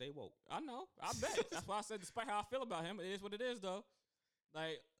stay woke. I know. I bet. That's why I said, despite how I feel about him, it is what it is, though.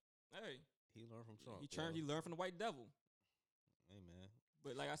 Like, hey, he learned from Trump. He learned from the white devil. Hey, man.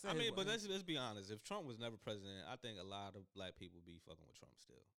 But like I said, but let's be honest. If Trump was never president, I think a lot of black people would be fucking with Trump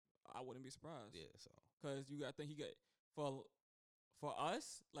still. I wouldn't be surprised. Yeah, so because you got to think he got for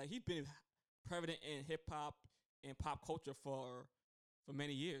us, like he's been prevalent in hip hop and pop culture for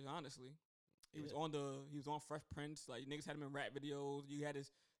many years. Honestly, he was on Fresh Prince. Like niggas had him in rap videos. You had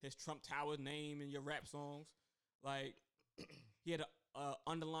his Trump Tower name in your rap songs. Like he had a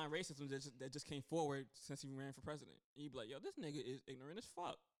underlying racism that just came forward since he ran for president. And you'd be like, yo, this nigga is ignorant as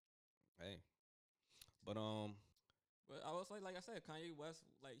fuck. Hey, but I was like I said, Kanye West,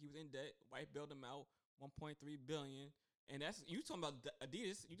 like he was in debt. Wife bailed him out, $1.3 billion, and that's you talking about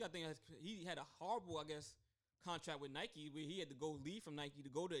Adidas. You got to think he had a horrible, I guess, contract with Nike where he had to go leave from Nike to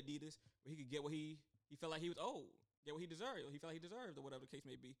go to Adidas where he could get what he felt like he was owed, get what he deserved, or he felt like he deserved, or whatever the case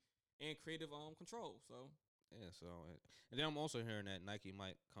may be, and creative control. So yeah, and then I'm also hearing that Nike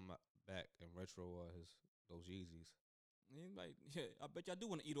might come back and retro those Yeezys. And like, yeah, I bet y'all do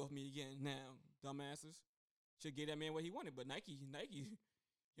want to eat off me again now, dumbasses. Should get that man what he wanted, but Nike, Nike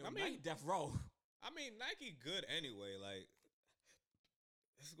death row. I mean, Nike good anyway. Like,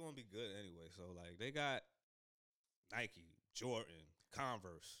 it's gonna be good anyway. So like, they got Nike, Jordan,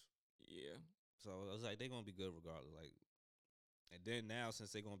 Converse. Yeah. So I was like, they're gonna be good regardless. Like, and then now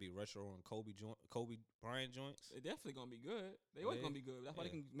since they're gonna be retro and Kobe Bryant joints, they definitely gonna be good. They always gonna be good. That's why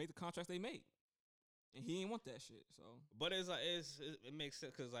they can make the contracts they make. And he ain't want that shit. So, but it's like it makes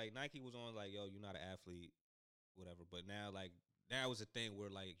sense because like Nike was on like, yo, you're not an athlete, whatever. But now it's a thing where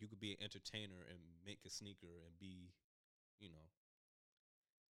like you could be an entertainer and make a sneaker and be, you know.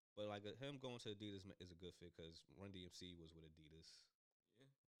 But like him going to Adidas is a good fit because Run DMC was with Adidas.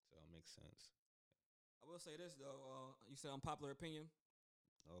 Yeah. So it makes sense. I will say this though. You said unpopular opinion.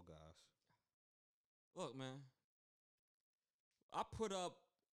 Oh gosh. Look, man. I put up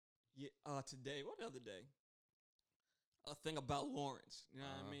today, what the other day? A thing about Lawrence. You know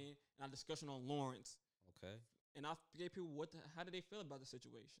what I mean? And a discussion on Lawrence. Okay. And I gave people how did they feel about the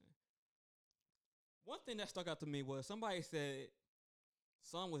situation. One thing that stuck out to me was somebody said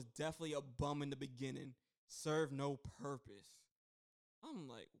son was definitely a bum in the beginning, served no purpose. I'm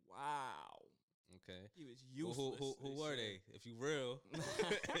like, wow. Okay. He was Well, useless. who were they? If you real,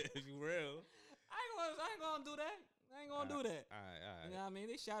 if you real. I ain't gonna do that. I ain't gonna do that. All right. You know what I mean?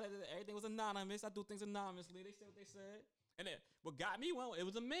 They shouted that everything was anonymous. I do things anonymously. They said what they said. And then what got me, well, it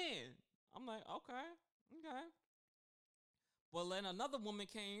was a man. I'm like, okay. But then another woman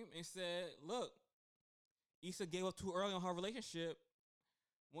came and said, look, Issa gave up too early on her relationship.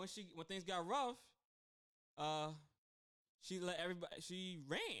 When things got rough, she let everybody, she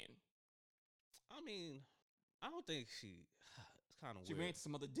ran. I mean, I don't think she. It's kind of weird. She ran to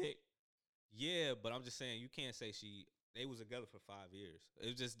some other dick. Yeah, but I'm just saying you can't say they was together for 5 years. It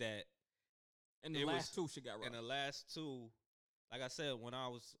was just that. And the last two, she got rough. And the last two, like I said, when I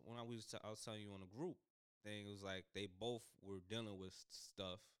was telling you on the group thing, it was like they both were dealing with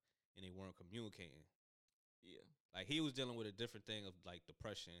stuff and they weren't communicating. Yeah. Like he was dealing with a different thing of like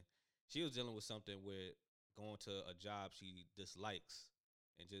depression. She was dealing with something with going to a job she dislikes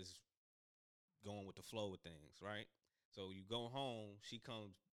and just going with the flow of things, right? So you go home, she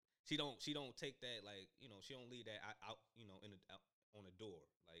comes, she don't take that, like, you know, she don't leave that out, you know, on the door.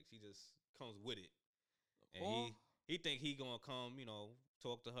 Like she just comes with it. And he think he gonna come, you know,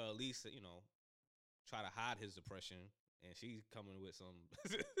 talk to her, at least, you know, try to hide his depression. And she's coming with some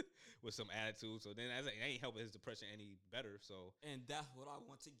with some attitude. So then it ain't helping his depression any better. So and that's what I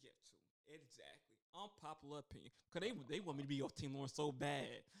want to get to. Exactly. Unpopular opinion. Cause they want me to be your Team Lawrence so bad.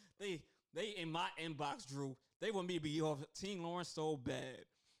 They in my inbox, Drew. They want me to be your Team Lawrence so bad.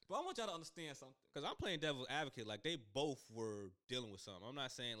 But I want y'all to understand something. Because I'm playing devil's advocate. Like, they both were dealing with something. I'm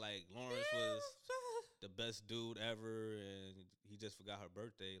not saying, like, Lawrence was the best dude ever and he just forgot her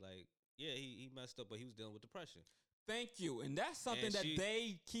birthday. Like, yeah, he messed up, but he was dealing with depression. Thank you. And that's something that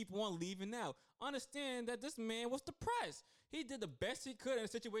they keep on leaving out. Understand that this man was depressed. He did the best he could in the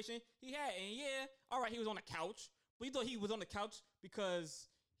situation he had. And yeah, all right, he was on the couch. But you thought he was on the couch because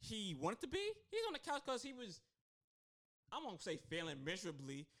he wanted to be? He's on the couch because he was, I won't say failing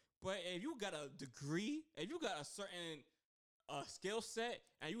miserably, but if you got a degree, if you got a certain skill set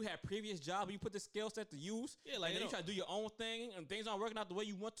and you had previous job and you put the skill set to use, yeah, like, and then you try to do your own thing and things aren't working out the way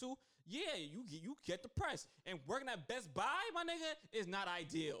you want to, yeah, you get depressed. And working at Best Buy, my nigga, is not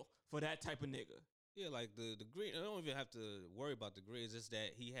ideal for that type of nigga. Yeah, like the degree, I don't even have to worry about the degree. It's just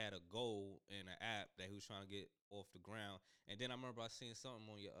that he had a goal in an app that he was trying to get off the ground. And then I remember I seen something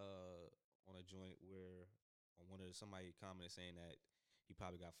on your on a joint where on one of somebody commented saying that he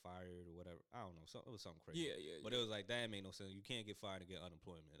probably got fired or whatever. I don't know. It was something crazy. Yeah. But it was like, that made no sense. You can't get fired and get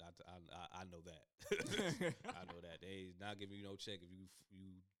unemployment. I know that. I know that. They not giving you no check if you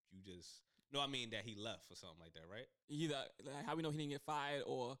just. No, I mean that he left or something like that, right? Either like, how we know he didn't get fired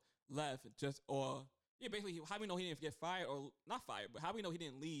or left, basically how we know he didn't get fired or not fired, but how we know he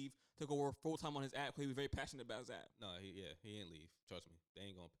didn't leave to go work full time on his app because he was very passionate about his app. No, he didn't leave. Trust me, they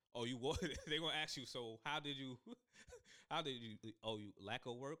ain't gonna. Oh, you what? They gonna ask you. So how did you? Oh, you lack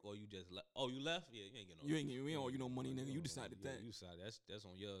of work or you just? You left? Yeah, you ain't getting no. You ain't owe you no money, nigga. You decided that. You decided that's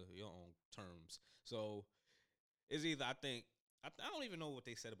on your own terms. So it's either I don't even know what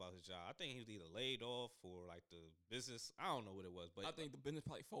they said about his job. I think he was either laid off or like the business. I don't know what it was, but I think the business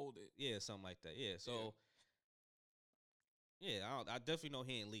probably folded. Yeah, something like that. Yeah, so I definitely know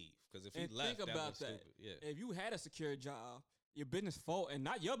he didn't leave because if he left, think about that was stupid. Yeah, if you had a secure job, your business folded, and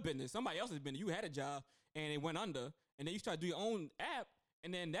not your business, somebody else's business. You had a job and it went under, and then you start to do your own app,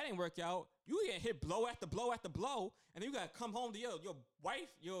 and then that didn't work out. You get hit blow after blow after blow, and then you gotta come home to your wife,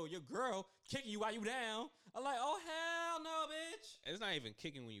 your girl kicking you while you down. I'm like, oh hell no, bitch. It's not even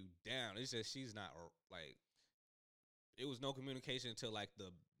kicking when you down. It's just she's not like. It was no communication until like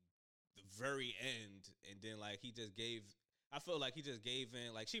the very end, and then like he just gave. I felt like he just gave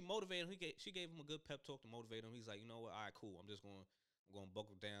in. Like she motivated him. She gave him a good pep talk to motivate him. He's like, you know what? All right, cool. I'm going to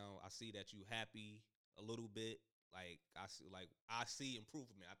buckle down. I see that you happy a little bit. I see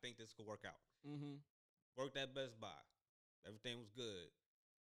improvement. I think this could work out. Mm-hmm. Worked at Best Buy. Everything was good.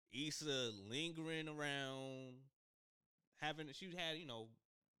 Issa lingering around, she had, you know,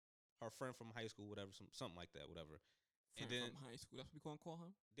 her friend from high school, whatever, something like that, whatever. Friend and then from high school, that's what we gonna call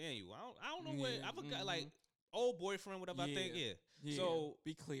him. Daniel, I don't know what I forgot, like old boyfriend, whatever. I think, yeah. So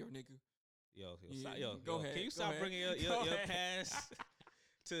be clear, nigga. Yo, go ahead. Can you stop bringing your past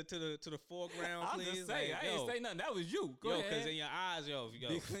to the foreground, please? I'm just saying, I ain't say nothing. That was you. Go ahead. Because in your eyes,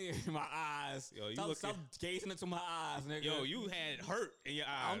 be clear in my eyes. Yo, stop gazing into my eyes, nigga. Yo, you had hurt in your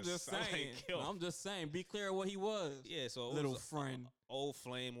eyes. I'm just saying. I'm just saying. Be clear what he was. Yeah, so little friend, old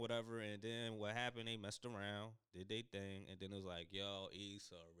flame, whatever. And then what happened? They messed around, did they thing, and then it was like, yo,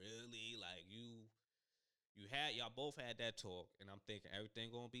 Issa, really? Like y'all both had that talk, and I'm thinking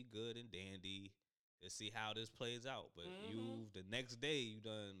everything gonna be good and dandy. Let's see how this plays out. But you, the next day, you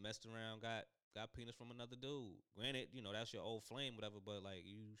done messed around, got penis from another dude. Granted, that's your old flame, whatever. But like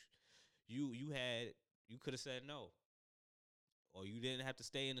you could have said no, or you didn't have to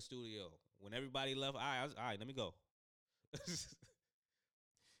stay in the studio when everybody left. All right, let me go.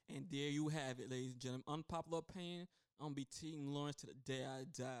 And there you have it, ladies and gentlemen. Unpopular opinion. I'm going to be Team Lawrence to the day I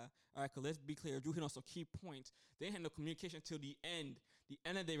die. All right, because let's be clear. Drew hit on some key points. They had no communication until the end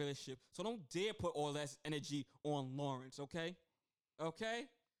of their relationship. So don't dare put all that energy on Lawrence, okay? Okay?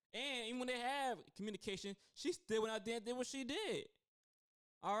 And even when they have communication, she still went out there and did what she did.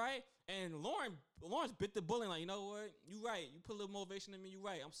 All right? And Lawrence bit the bullet like, you know what? You right. You put a little motivation in me. You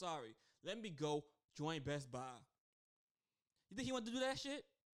right. I'm sorry. Let me go join Best Buy. You think he wanted to do that shit?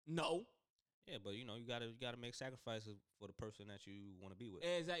 No. Yeah, but you gotta make sacrifices for the person that you want to be with.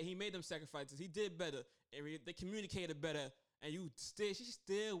 Exactly. He made them sacrifices. He did better. They communicated better. And she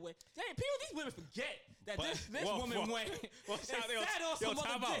still went. Dang, these women forget that this woman went.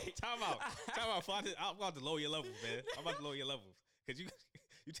 Time out. I'm about to lower your levels, man. I'm about to lower your levels. Because you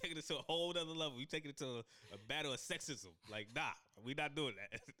taking it to a whole other level. You taking it to a battle of sexism. Like, nah, we not doing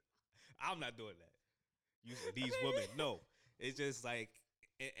that. I'm not doing that. These women, no. It's just like,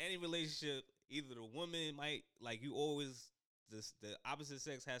 in any relationship, either the woman might, like, you always, the opposite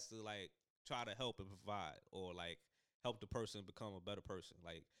sex has to, like, try to help and provide, or, like, help the person become a better person.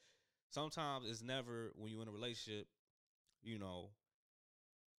 Like, sometimes it's never, when you're in a relationship,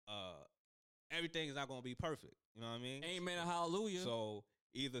 everything is not going to be perfect. You know what I mean? Amen and hallelujah. So,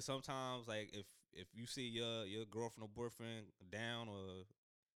 either sometimes, like, if you see your girlfriend or boyfriend down or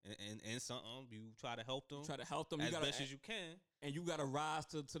in something, you try to help them. As best as you can. And you got to rise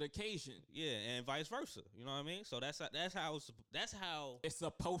to the occasion. Yeah, and vice versa. You know what I mean? So that's how it's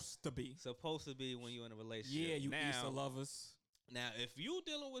supposed to be. Supposed to be when you're in a relationship. Yeah, you Easter lovers. Now, if you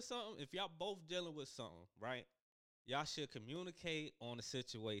dealing with something, if y'all both dealing with something, right? Y'all should communicate on the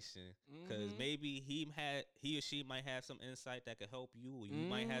situation, because maybe he or she might have some insight that could help you, or you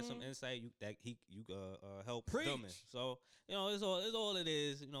might have some insight that you help them in. So it's all it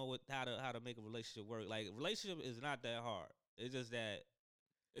is. With how to make a relationship work. Like, a relationship is not that hard. It's just that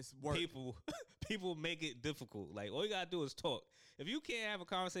it's work. People make it difficult. Like, all you gotta do is talk. If you can't have a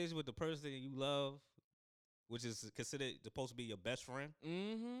conversation with the person you love, which is considered supposed to be your best friend,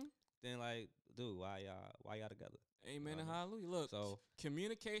 then, like, dude, why y'all together? Amen and hallelujah. Look,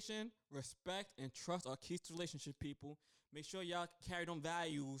 communication, respect, and trust are keys to relationship, people. Make sure y'all carry them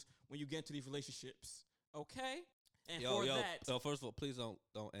values when you get into these relationships. Okay? And that. So first of all, please don't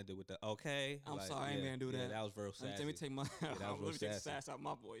end it with the okay. I'm sorry, I ain't gonna do that. That was real sassy. Let me take my sass out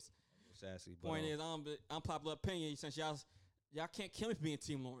my voice. Sassy. Point is, unpopular opinion. Since y'all can't kill me for being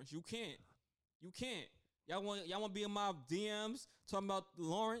Team Lawrence. You can't. Y'all want to be in my DMs talking about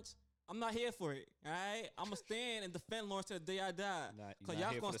Lawrence? I'm not here for it. All right, I'm gonna stand and defend Lawrence till the day I die. Cause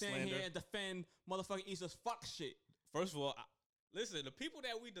y'all gonna stand here and defend motherfucking Issa's fuck shit. First of all, listen, the people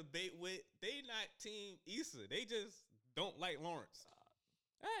that we debate with, they not Team Issa. They just don't like Lawrence.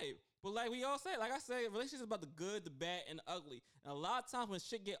 Hey, but like we all say, like I say, relationships is about the good, the bad, and the ugly. And a lot of times when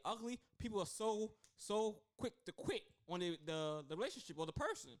shit get ugly, people are so quick to quit on the relationship or the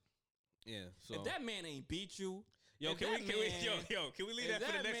person. Yeah. So if that man ain't beat you. Can we leave that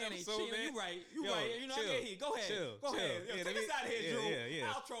for the next episode, man? You right. I get here. Go ahead. Go ahead. Take us out of here, Drew. Yeah.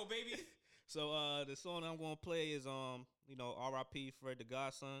 Outro, baby. So the song I'm gonna play is R.I.P. Fred the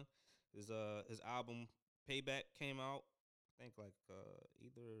Godson. His album Payback came out, I think, like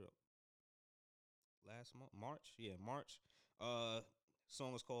either last month, March. Yeah, March.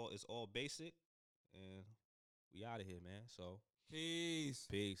 Song is called "It's All Basic," and we out of here, man. So peace.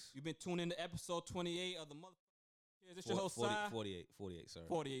 You've been tuning into episode 28 of the mother. Is this your host, 48, sorry.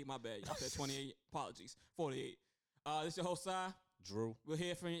 48, my bad. I said 28. Apologies. 48. This your host, Drew. We'll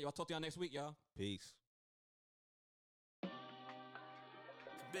hear from you. I'll talk to y'all next week, y'all. Peace.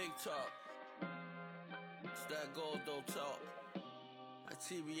 Big talk. It's that Goldo talk. That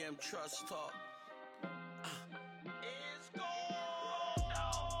TBM Trust talk. It's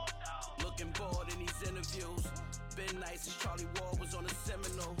Goldo. Looking bored in these interviews. Been nice since Charlie Ward was on the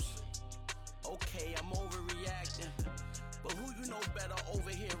Seminoles. Okay, I'm overreacting, but who you know better over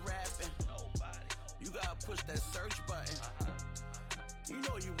here rapping? Nobody. You gotta push that search button. You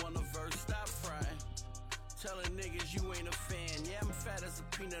know you want a verse, stop frontin'. Telling niggas you ain't a fan. Yeah, I'm fat as a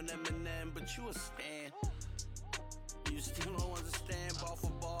peanut M&M, but you a stan. You still don't understand, ball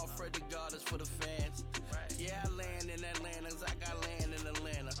for ball, Fred the God is for the fans. Yeah, I land in Atlanta, I got land in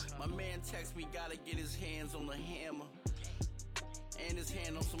Atlanta. My man text me, gotta get his hands on the hammer. And his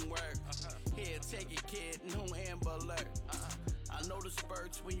hand on some work. Here, take it, kid, no Amber Alert. I know the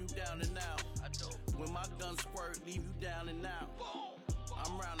spurts when you down and out. When my gun squirt, leave you down and out.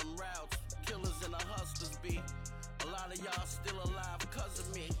 I'm round them routes, killers and the hustlers be. A lot of y'all still alive cause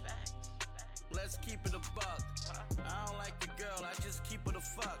of me. Let's keep it a buck. I don't like the girl, I just keep her the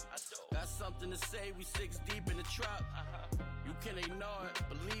fuck. Got something to say, we 6 deep in the truck. You can ignore it,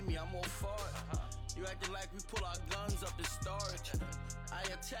 believe me, I'm all for it. You acting like we pull our guns up in storage. I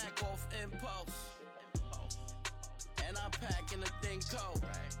attack off impulse, and I pack in a thin coat.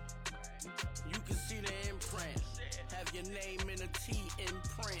 You can see the imprint, have your name in a T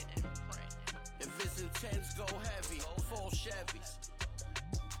imprint. If it's intense, go heavy, full Chevys.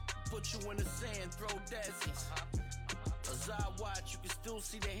 Put you in the sand, throw desies. As I watch, you can still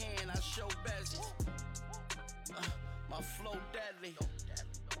see the hand, I show bezies. My flow deadly,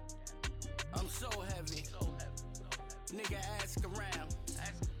 I'm so heavy. Nigga, ask around.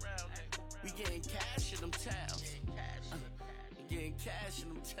 We getting cash in them towns. Getting cash in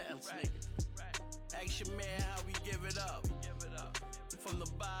them towns, nigga. Ask your man how we give it up. From the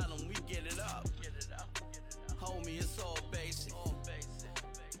bottom, we get it up. Homie, it's all basic.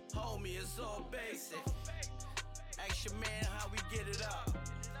 Homie, it's all basic. Ask your man how we get it up.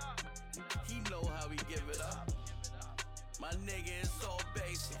 He know how we give it up. My nigga, it's all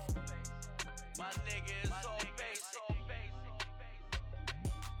basic. My nigga, it's all basic.